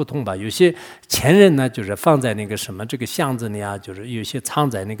法都不同吧，有些前人呢就是放在那个什么这个箱子里就是有些藏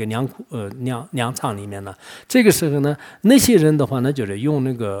在那个粮仓里面呢。这个时候呢，那些人的话呢，就是用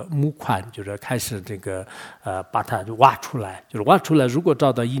那个木块，就是开始这个把它就挖出来，就是挖出来。如果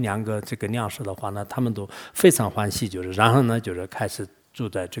找到1-2个这个粮食的话呢，他们都非常欢喜，就是然后呢，就是开始就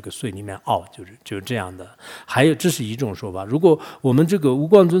在这个水里面熬，就是这样的。还有这是一种说法。如果我们这个无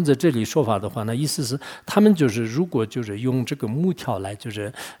光尊在这里说法的话呢，意思是他们就是如果就是用这个木条来就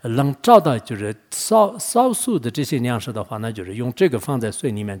是能找到就是少数的这些粮食的话呢，就是用这个放在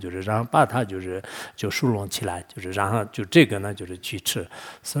水里面，就是然后把它就收拢起来，就是然后就这个呢就是去吃。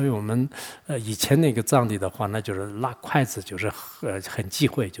所以我们以前那个藏地的话呢，就是拿筷子就是很忌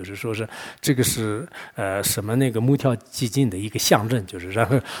讳，就是说是这个是什么那个木条基金的一个象征，就是就是然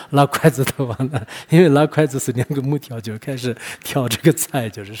后拿筷子的话呢，因为拿筷子是2个木条，就开始挑这个菜，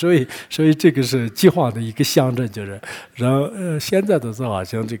就是所以这个是饥荒的一个象征，就是然后现在的时候好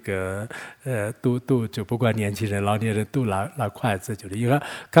像这个都就不管年轻人老年人都拿筷子，就是因为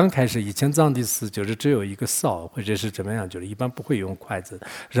刚开始以前藏地寺就是只有一个扫或者是怎么样，就是一般不会用筷子，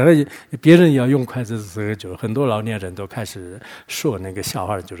然后别人要用筷子的时候，就是很多老年人都开始说那个小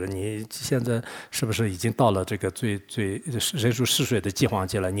孩，就是你现在是不是已经到了这个最人数逝水的饥荒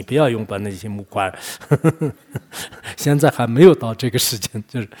期了？你不要用把那些木筷，现在还没有到这个时间，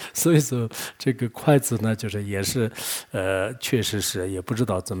就是所以说这个筷子呢，就是也是确实是也不知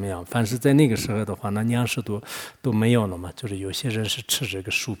道怎么样。凡是在那个时候的话，那粮食都没有了嘛，就是有些人是吃这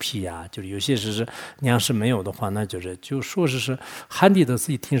个树皮呀，就是有些是粮食没有的话，那就说是汉地的自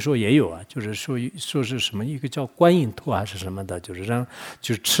己听说也有啊，就是说是什么一个叫观音兔还是什么的，就是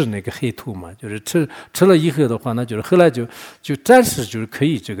就吃那个黑兔嘛，就是吃了以后的话，那就是后来就暂时就是可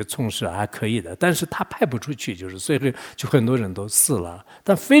以这个从事还可以的，但是他派不出去，就是所以就很多人都死了。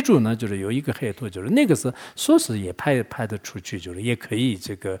但非洲呢，就是有一个黑兔，就是那个是说是也派得出去，就是也可以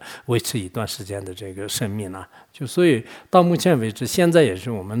这个维持一段时间的这个生命啊。就所以到目前为止，现在也是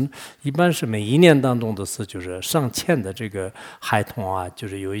我们一般是每一年当中的是就是上千的这个孩童啊，就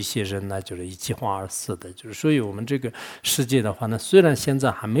是有一些人呢就是饥荒而死的，就是所以我们这个世界的话呢，虽然现在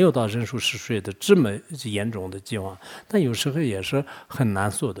还没有到人数逝水的这么严重的饥荒，但有时候也是很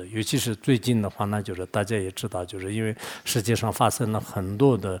难说的。尤其是最近的话呢，就是大家也知道，就是因为世界上发生了很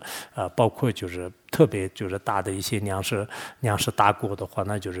多的包括就是特别就是大的一些粮食大国的话，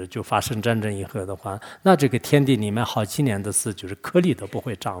那就发生战争以后的话，那这个天地里面好几年的事就是颗粒都不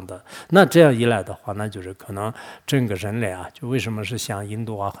会长的。那这样一来的话，那就是可能整个人类啊，就为什么是像印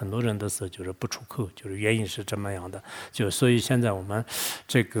度啊，很多人的事就是不出口，就是原因是这么样的。就所以现在我们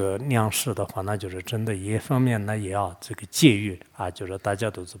这个粮食的话，那就是真的一方面呢也要这个节约啊，就是大家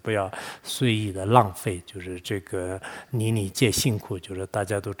都是不要随意的浪费，就是这个你皆辛苦，就是大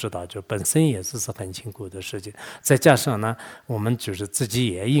家都知道，就本身也是很辛苦的事情，再加上呢，我们就是自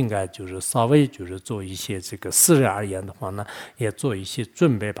己也应该就是稍微就是做一些这个私人而言的话呢，也做一些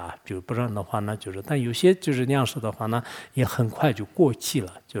准备吧，就不然的话呢，就是但有些就是粮食的话呢，也很快就过期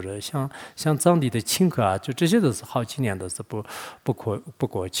了，就是像藏地的青稞啊，就这些都是好几年都是不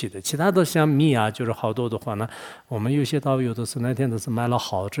过期的，其他的像米啊，就是好多的话呢，我们有些导游都是那天都是买了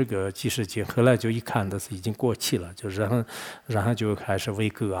好这个几十斤，后来就一看都是已经过期了，就然后就开始喂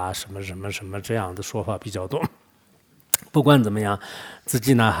狗啊什么这样的说法比较多。不管怎么样，自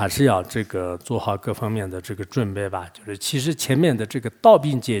己呢还是要这个做好各方面的这个准备吧。就是其实前面的这个道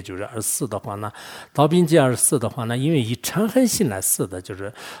宾戒就是24的话呢，道宾戒24的话呢，因为以嗔恨心来死的，就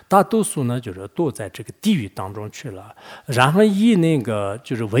是大多数呢就是躲在这个地狱当中去了。然后以那个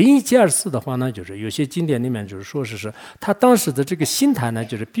就是文艺戒24的话呢，就是有些经典里面就是说是他当时的这个心态呢，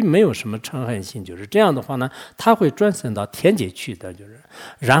就是并没有什么嗔恨心，就是这样的话呢，他会转生到天界去的，就是。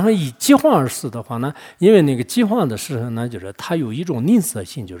然后以饥荒24的话呢，因为那个饥荒的时候呢，就是他有一种吝啬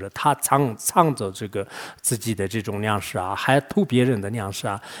性，就是他藏着这个自己的这种粮食啊，还偷别人的粮食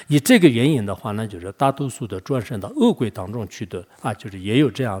啊。以这个原因的话呢，就是大多数的转生到恶鬼当中去的啊，就是也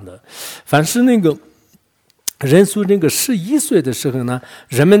有这样的。凡是那个人数那个11岁的时候呢，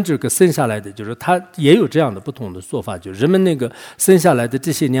人们这个生下来的就是他也有这样的不同的说法，就是人们那个生下来的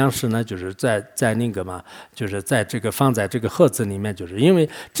这些粮食呢，就是在那个嘛，就是在这个放在这个盒子里面，就是因为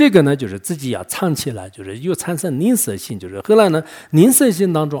这个呢，就是自己要藏起来，就是又产生吝啬性，就是后来呢，吝啬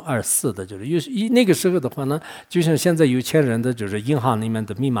性当中而死的，就是那个时候的话呢，就像现在有钱人的就是银行里面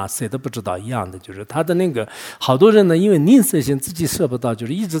的密码谁都不知道一样的，就是他的那个好多人呢，因为吝啬性自己舍不到，就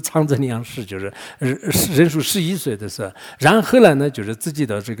是一直藏着粮食，就是人数11岁的时候，然后后来呢，就是自己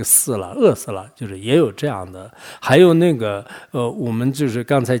的这个死了，饿死了，就是也有这样的。还有那个我们就是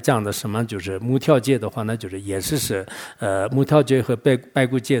刚才讲的什么，就是木条戒的话呢，就是也是木条戒和白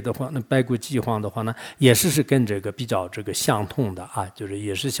骨戒的话，那白骨饥荒的话呢，也是跟这个比较这个相同的啊，就是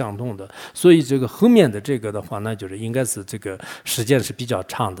也是相同的。所以这个后面的这个的话呢，就是应该是这个时间是比较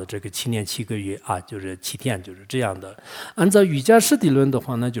长的，这个7年7个月啊，就是7天，就是这样的。按照瑜伽师地论的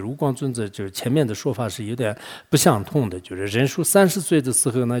话呢，就是无光尊者就是前面的说法是有点不相同的，就是人数30岁的时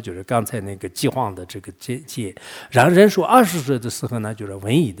候呢，就是刚才那个饥荒的这个戒，然后人数20岁的时候呢，就是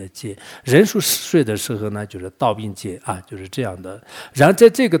瘟疫的戒，人数10岁的时候呢，就是道宾戒啊，就是这样的。然后在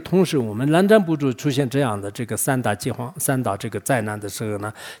这个同时，我们南瞻部主出现这样的这个3大饥荒、3大这个灾难的时候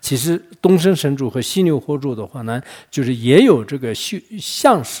呢，其实东胜神主和犀牛火柱的话呢，就是也有这个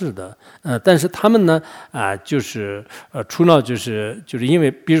相似的，但是他们呢就是除了就是因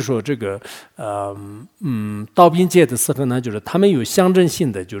为比如说这个道宾界的时候呢，就是他们有象征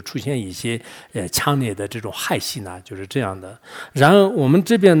性的就出现一些强烈的这种害心啊，就是这样的。然后我们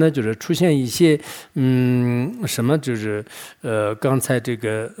这边呢，就是出现一些什么就是刚才这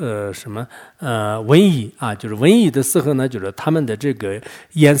个什么文艺啊，就是文艺的时候呢，就是他们的这个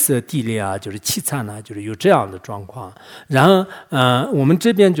颜色地裂啊，就是凄惨呢，就是有这样的状况。然后我们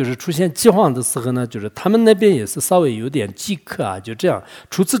这边就是出现饥荒的时候呢，就是他们那边也是稍微有点饥渴啊，就这样。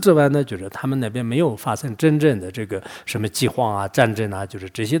除此之外呢，就是他们那边没有发生真正的这个什么饥荒啊、战争啊，就是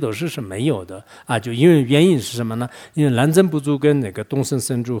这些都是没有的啊。就因为原因是什么呢？因为南征部族跟那个东胜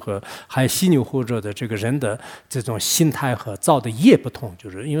神族和还有犀牛或者的这个人的这种心态和造的业不同，就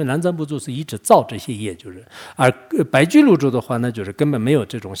是因为南征部族是一直造这些业，就是而白居卢族的话呢，就是根本没有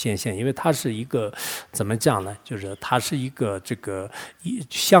这种现象，因为它是一个怎么讲呢？就是它是一个这个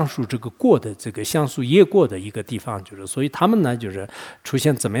橡树这个过的这个橡树叶过的一个地方，就是所以他们呢就是出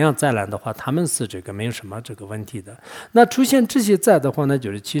现怎么样灾难的话，他们是这个没有什么这个问题的。那出现这些灾的话呢，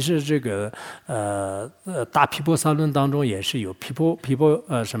就是其实这个大毗婆沙论当中也是有毗婆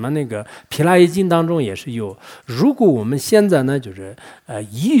什么那个毗拉耶经当中也是有。如果我们现在呢就是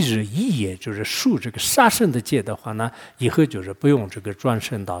一日一夜就是树这个杀生的戒的话呢，以后就是不用这个转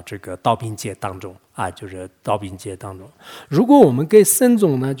生到这个道宾戒当中啊，就是道宾戒当中。如果我们给僧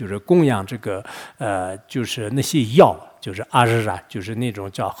众呢就是供养这个就是那些药，就是阿日啊，就是那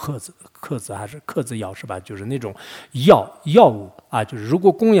种叫克子还是克子药是吧？就是那种药物啊，就是如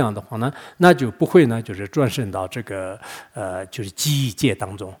果供养的话呢，那就不会呢，就是转生到这个就是疾疫界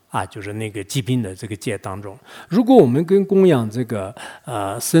当中啊，就是那个疾病的这个界当中。如果我们跟供养这个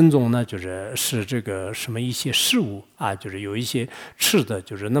僧众呢，是这个什么一些事物啊，就是有一些吃的，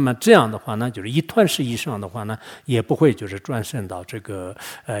就是那么这样的话呢，就是一段时以上的话呢，也不会就是转生到这个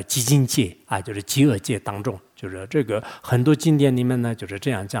饥馑界啊，就是饥饿界当中。就是这个很多经典里面呢就是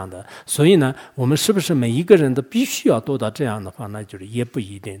这样讲的，所以呢，我们是不是每一个人都必须要做到这样的话呢？就是也不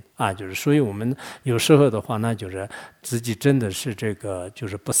一定啊。就是所以我们有时候的话呢，就是自己真的是这个就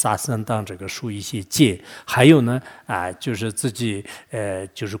是不杀生当这个树一些戒，还有呢就是自己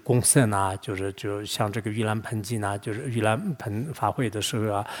就是供圣啊，就像这个盂兰盆经啊，就是盂兰盆法会的时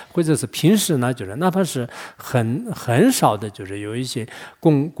候啊，或者是平时呢，就是哪怕是很少的，就是有一些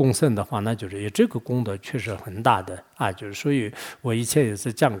供圣的话呢，就是这个功德确实很大的啊，就是所以我以前也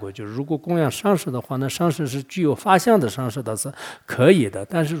是讲过，就是如果供养上师的话呢，上师是具有法相的上师，倒是可以的。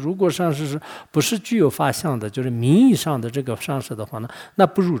但是如果上师不是具有法相的，就是名义上的这个上师的话呢，那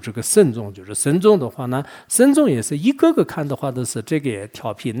不如这个僧众。就是僧众的话呢，僧众也是一个个看的话都是这个也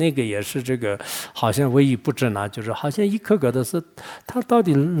调皮，那个也是这个好像唯一不正呢，就是好像一个个的是他到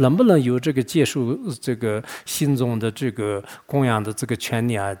底能不能有这个接受这个心中的这个供养的这个权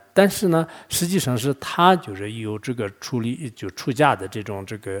利啊？但是呢，实际上是他就是有这个出家的这种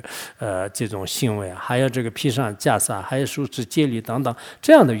这种行为，还有这个披上袈裟，还有受持戒律等等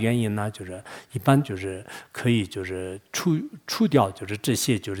这样的原因呢，就是一般就是可以就是除掉就是这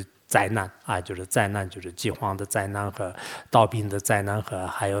些就是灾难啊，就是灾难，就是饥荒的灾难和道病的灾难和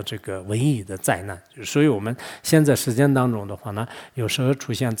还有这个瘟疫的灾难。所以我们现在实践当中的话呢，有时候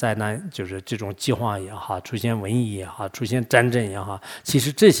出现灾难，就是这种饥荒也好，出现瘟疫也好，出现战争也好，其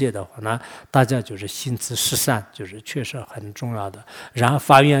实这些的话呢，大家就是心慈施善，就是确实很重要的。然后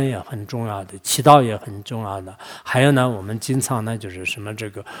发愿也很重要的，祈祷也很重要的。还有呢，我们经常呢就是什么这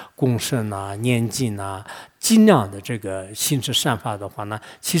个供圣啊、念经啊。尽量的这个心持善法的话呢，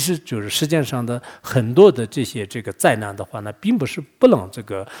其实就是世界上的很多的这些这个灾难的话呢，并不是不能这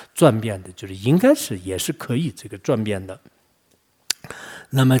个转变的，就是应该是也是可以这个转变的。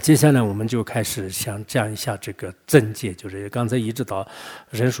那么接下来我们就开始想讲一下这个正戒，就是刚才一直到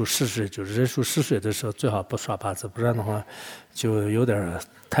人数嗜睡，就是人数嗜睡的时候最好不刷八字，不然的话就有点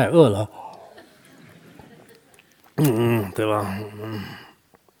太饿了。对吧？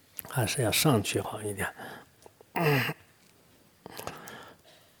还是要上去好一点。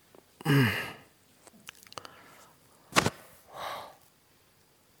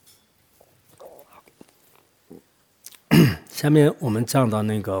下面我们讲到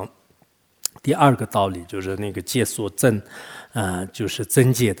那个第二个道理，就是那个戒所增，就是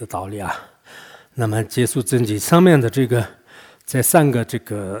增戒的道理啊。那么戒所增戒上面的这个，在三个这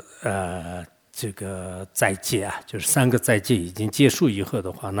个斋戒啊，就是三个斋戒已经结束以后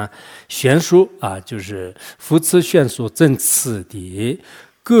的话呢，玄书啊，就是夫此玄所增次的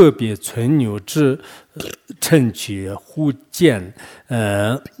个别存有之称取互见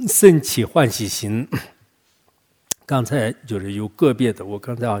生起欢喜心。刚才就是有个别的，我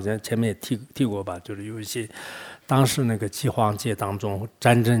刚才好像前面也提过吧，就是有一些当时那个饥荒界当中、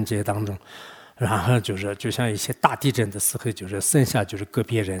战争界当中，然后就是就像一些大地震的时候，就是剩下就是个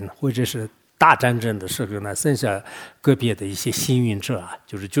别人或者是大战争的时候呢，剩下个别的一些幸运者啊，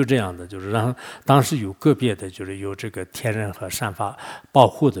就这样的，就是让当时有个别的，就是有这个天人和善法保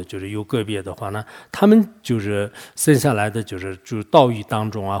护的，就是有个别的话呢，他们就是剩下来的就是岛屿当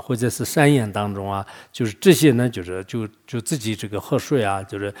中啊，或者是山岩当中啊，就是这些呢，就自己这个喝水啊，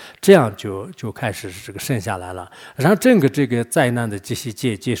就是这样就开始这个剩下来了。然后整个这个灾难的这些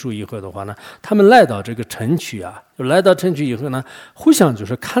结束以后的话呢，他们来到这个城区啊，就来到城区以后呢，互相就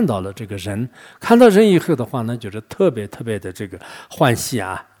是看到了这个人，看到人以后的话呢，就是特别的这个欢喜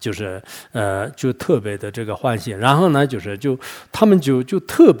啊，就特别的这个欢喜。然后呢，他们就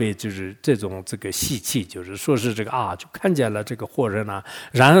特别就是这个喜气，就是说是这个啊，就看见了这个活人啊。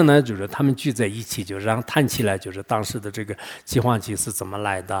然后呢，就是他们聚在一起，就让谈起来，就是当时的这个饥荒期是怎么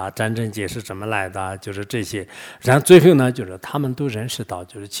来的，战争节是怎么来的，就是这些。然后最后呢，就是他们都认识到，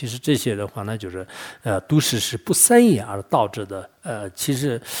就是其实这些的话呢，就是都是不善业而导致的。其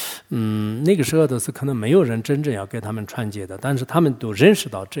实，那个时候的是可能没有人真正要给他们传戒的，但是他们都认识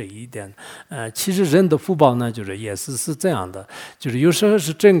到这一点。其实人的福报呢，就是也是这样的，就是有时候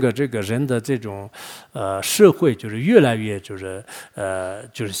是整个这个人的这种社会就是越来越就是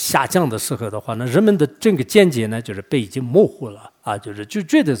下降的时候的话呢，人们的整个见解呢，就是被已经模糊了啊，就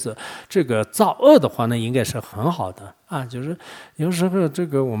觉得是这个造恶的话呢，应该是很好的啊，就是有时候这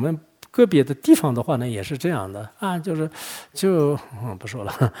个我们。个别的地方的话呢，也是这样的啊，不说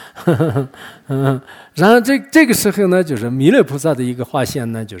了，然后这个时候呢，就是弥勒菩萨的一个化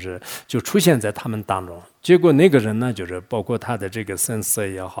现呢，就出现在他们当中。结果那个人呢，就是包括他的这个神色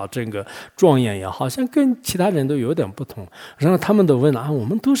也好，整个庄严也好，像跟其他人都有点不同。然后他们都问啊，我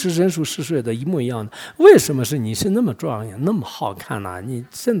们都是人数10岁的，一模一样的，为什么是你是那么庄严，那么好看呢？你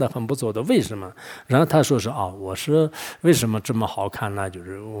真的很不错的，为什么？然后他说是啊，我是为什么这么好看呢？就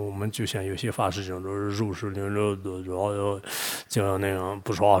是我们就像有些法师讲，都是入世流流的，然后就那样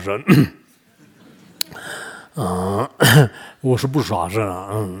不刷身。我是不杀生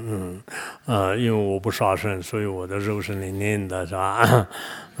啊，因为我不杀生，所以我的肉是灵灵的，是吧？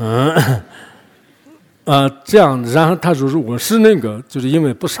这样，然后他说是我是那个，就是因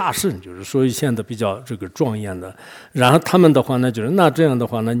为不杀生，就是所以显得比较这个庄严的。然后他们的话呢，就是那这样的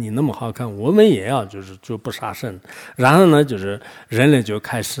话呢，你那么好看，我们也要就不杀生。然后呢，就是人类就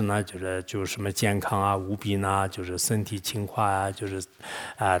开始呢，就什么健康啊、无病啊，就是身体轻快啊，就是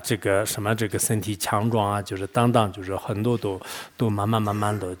这个什么这个身体强壮啊，就是等等，就是很多都慢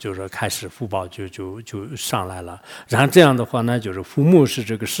慢的，就是开始福报就上来了。然后这样的话呢，就是父母是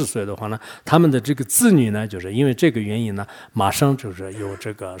这个10岁的话呢，他们的这个子女呢，就是因为这个原因呢，马上就是有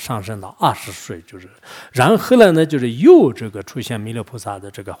这个上升到20岁，就是，然后后来呢，就是又这个出现弥勒菩萨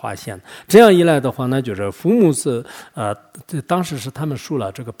的这个化现，这样一来的话呢，就是父母是当时是他们说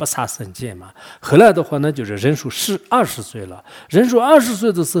了这个不杀生戒嘛，后来的话呢，就是人数20岁了，人数20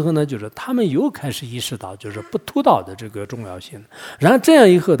岁的时候呢，就是他们又开始意识到就是不屠刀的这个重要性，然后这样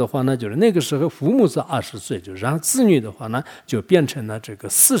以后的话呢，就是那个时候父母是20岁，就然后子女的话呢，就变成了这个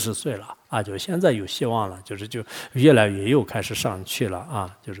40岁了。啊，就现在有希望了，就越来越又开始上去了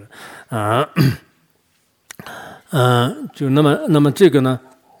啊，就是就那么这个呢，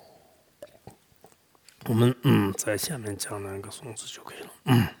我们在下面讲那个颂词就可以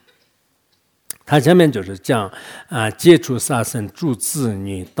了。他前面就是讲接触杀生助子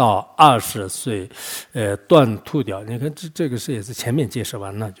女到20岁，断吐掉。你看这个是也是前面介绍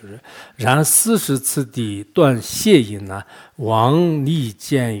完了，就是然40次第断邪淫呢，王利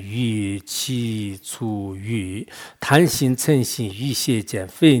见欲气促欲贪心嗔心欲邪见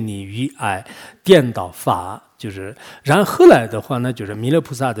非你欲爱颠倒法。就是，然后来的话呢，就是弥勒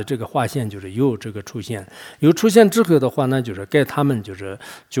菩萨的这个化现，就是有这个出现，有出现之后的话呢，就是给他们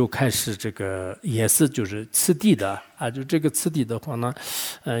就开始这个也是就是次第的啊，就这个次第的话呢，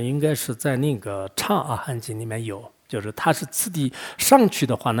应该是在那个长阿含经里面有。就是它是次第上去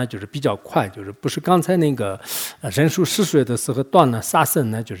的话呢，就是比较快，就是不是刚才那个人数10岁的时候断了杀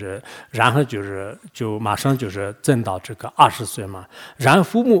生呢，就是然后就马上就是增到这个20岁嘛，然后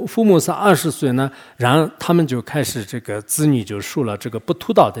父母是20岁呢，然后他们就开始这个子女就受了这个不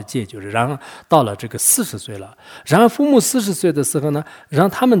屠刀的戒，就是然后到了这个40岁了，然后父母40岁的时候呢，让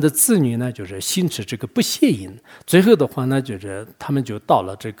他们的子女呢就是行持这个不邪淫，最后的话呢就是他们就到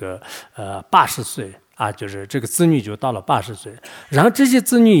了这个80岁。啊，就是这个子女就到了80岁，然后这些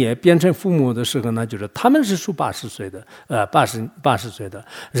子女也变成父母的时候呢，就是他们是属80岁的，80岁的，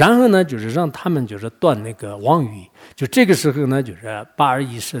然后呢，就是让他们就是断那个妄语，就这个时候呢，就是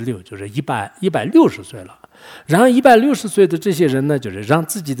8216，就是160岁了，然后160岁的这些人呢，就是让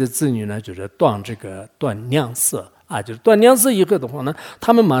自己的子女呢，就是断娘色。啊，就是断娘寺以后的话呢，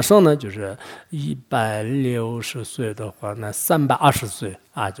他们马上呢就是160岁的话呢320岁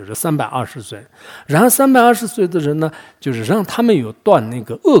啊，就是320岁。然后320岁的人呢，就是让他们有断那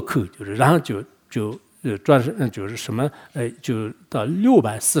个恶口，就是然后就就是什么就到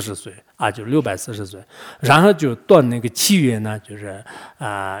640岁啊，就640岁，然后就断那个契约呢，就是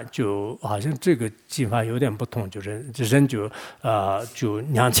就好像这个技法有点不同，就是人就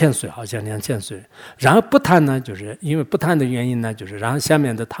2000岁，好像2000岁，然后不贪呢，就是因为不贪的原因呢，就是然后下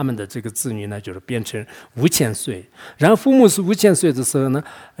面的他们的这个子女呢，就是变成5000岁，然后父母是5000岁的时候呢，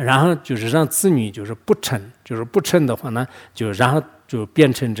然后就是让子女就是不称，就是不称的话呢，就然后就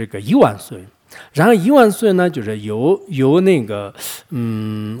变成这个10000岁。然后1万岁呢，就是由那个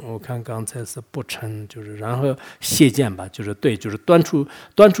我看刚才是不称，就是然后谢剑吧，就是对，就是端出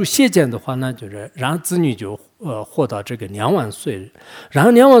谢剑的话呢，就是然后子女就活到这个2万岁，然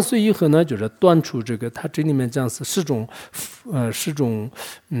后2万岁以后呢，就是端出这个，它这里面讲是十种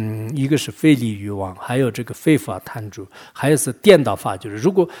一个是非礼欲望，还有这个非法贪著，还有是颠倒法，就是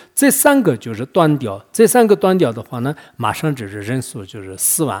如果这3个就是断掉，这3个断掉的话呢，马上就是人数就是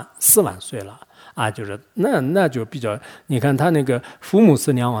4万岁了。啊，就是那就比较，你看他那个父母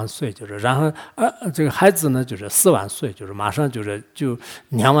是2万岁，就是然后这个孩子呢就是4万岁，就是马上就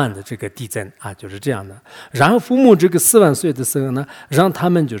2万的这个递增啊，就是这样的。然后父母这个4万岁的时候呢，让他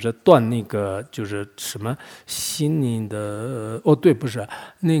们就是断那个就是什么心灵的对，不是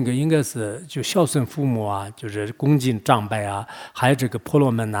那个应该是就孝顺父母啊，就是恭敬长辈啊，还有这个婆罗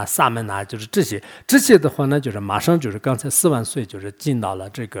门啊、萨门啊，就是这些的话呢，就是马上就是刚才4万岁就是进到了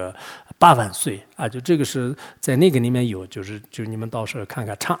这个8万岁。啊，就这个是在那个里面有，就你们到时候看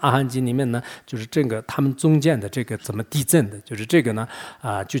看《唱阿含经》里面呢，就是这个他们中间的这个怎么递增的，就是这个呢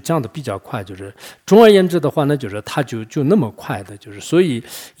就降的比较快，就是总而言之的话呢，就是它就那么快的，就是所以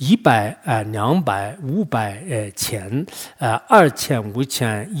100、200、500、1000、2000、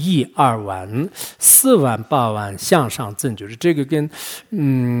5000、1、2万、4万、8万向上增，就是这个跟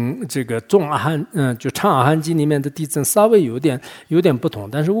这个中阿含就《唱阿含经》里面的递增稍微有点不同，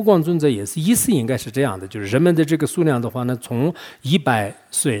但是悟光尊者也是意思应该是这样的，就是人们的这个数量的话呢，从100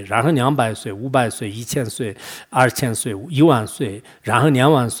岁，然后200岁、500岁、1000岁、2000岁、1万岁，然后2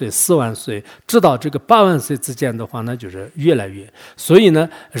万岁、4万岁，直到这个8万岁之间的话呢，就是越来越。所以呢，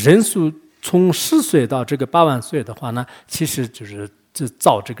人数从10岁到这个8万岁的话呢，其实就是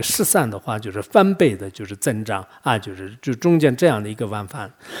照这个13的话，就是翻倍的，就是增长啊，就中间这样的一个往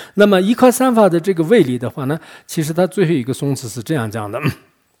返。那么依靠三法的这个位力的话呢，其实它最后一个颂词是这样讲的。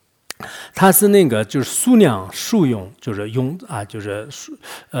它是那个就是数量数用，就是用啊，就是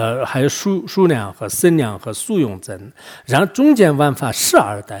还有数量和声量和数用增，然后中间玩法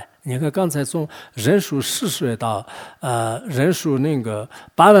12代。你看刚才从人数10岁到人数那个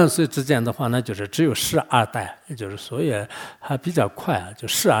8万岁之间的话呢，就是只有12代，就是所以还比较快啊，就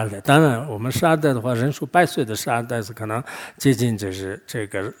12代。当然我们12代的话，人数100岁的12代是可能接近就是这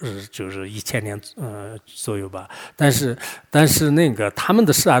个就是1000年左右吧。但是那个他们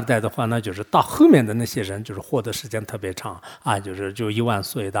的12代的话呢，就是到后面的那些人就是活的时间特别长啊，就1万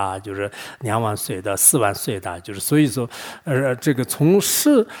岁的，就是2万岁的、4万岁的，就是所以说这个从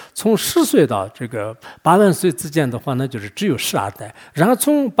10岁到这个8万岁之间的话呢，就是只有12代，然后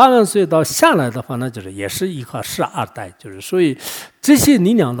从8万岁到下来的话呢，就是也是依靠12代，就是所以这些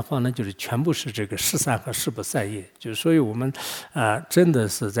力量的话呢，就是全部是这个13和10不赛业，就是所以我们真的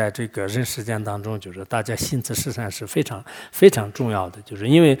是在这个人世间当中，就是大家心持13是非常非常重要的，就是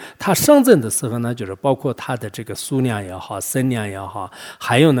因为它上增的时候呢，就是包括它的这个数量也好、声量也好，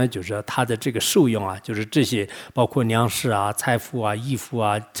还有呢就是它的这个受用啊，就是这些包括粮食啊、财富啊、衣服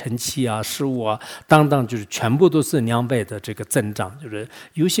啊、尘气啊、事物啊等等，就是全部都是2倍的这个增长，就是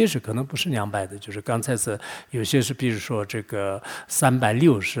有些是可能不是200的，就是刚才是有些是比如说这个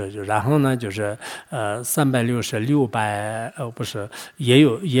360，就然后呢就是360、600不是也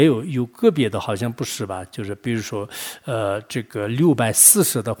有个别的好像不是吧，就是比如说这个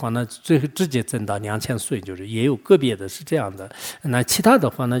640的话呢，最后直接增到2000岁，就是也有个别的是这样的。那其他的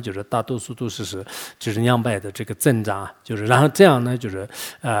话呢，就是大多数都是就是200的这个增长，就是然后这样呢就是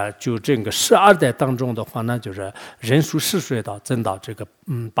就这个12代当中的话呢，就是人数10岁到增到这个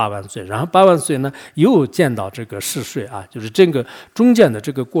8万岁，然后8万岁呢又见到这个10岁啊，就是这个中间的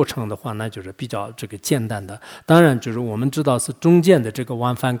这个过程的话呢，就是比较这个简单的。当然就是我们知道是中间的这个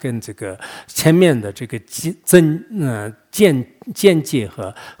往返跟这个前面的这个间接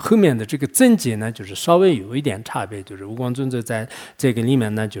和后面的这个增节呢，就是稍微有一点差别，就是无光尊者在这个里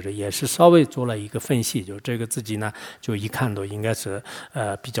面呢，就是也是稍微做了一个分析，就这个自己呢，就一看都应该是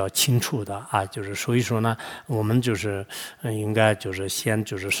比较清楚的啊，就是所以说呢，我们就是应该就是先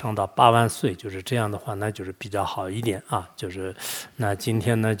就是上到8万岁，就是这样的话呢，就是比较好一点啊，就是那今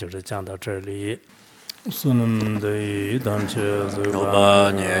天呢就是讲到这里。Sunam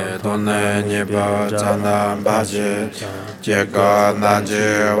Oba nye tonne nye pa chana pa che che ka na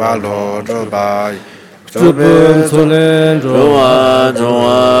che wa lo zhu ba zhu bu zhu len zhu wa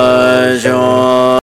xiong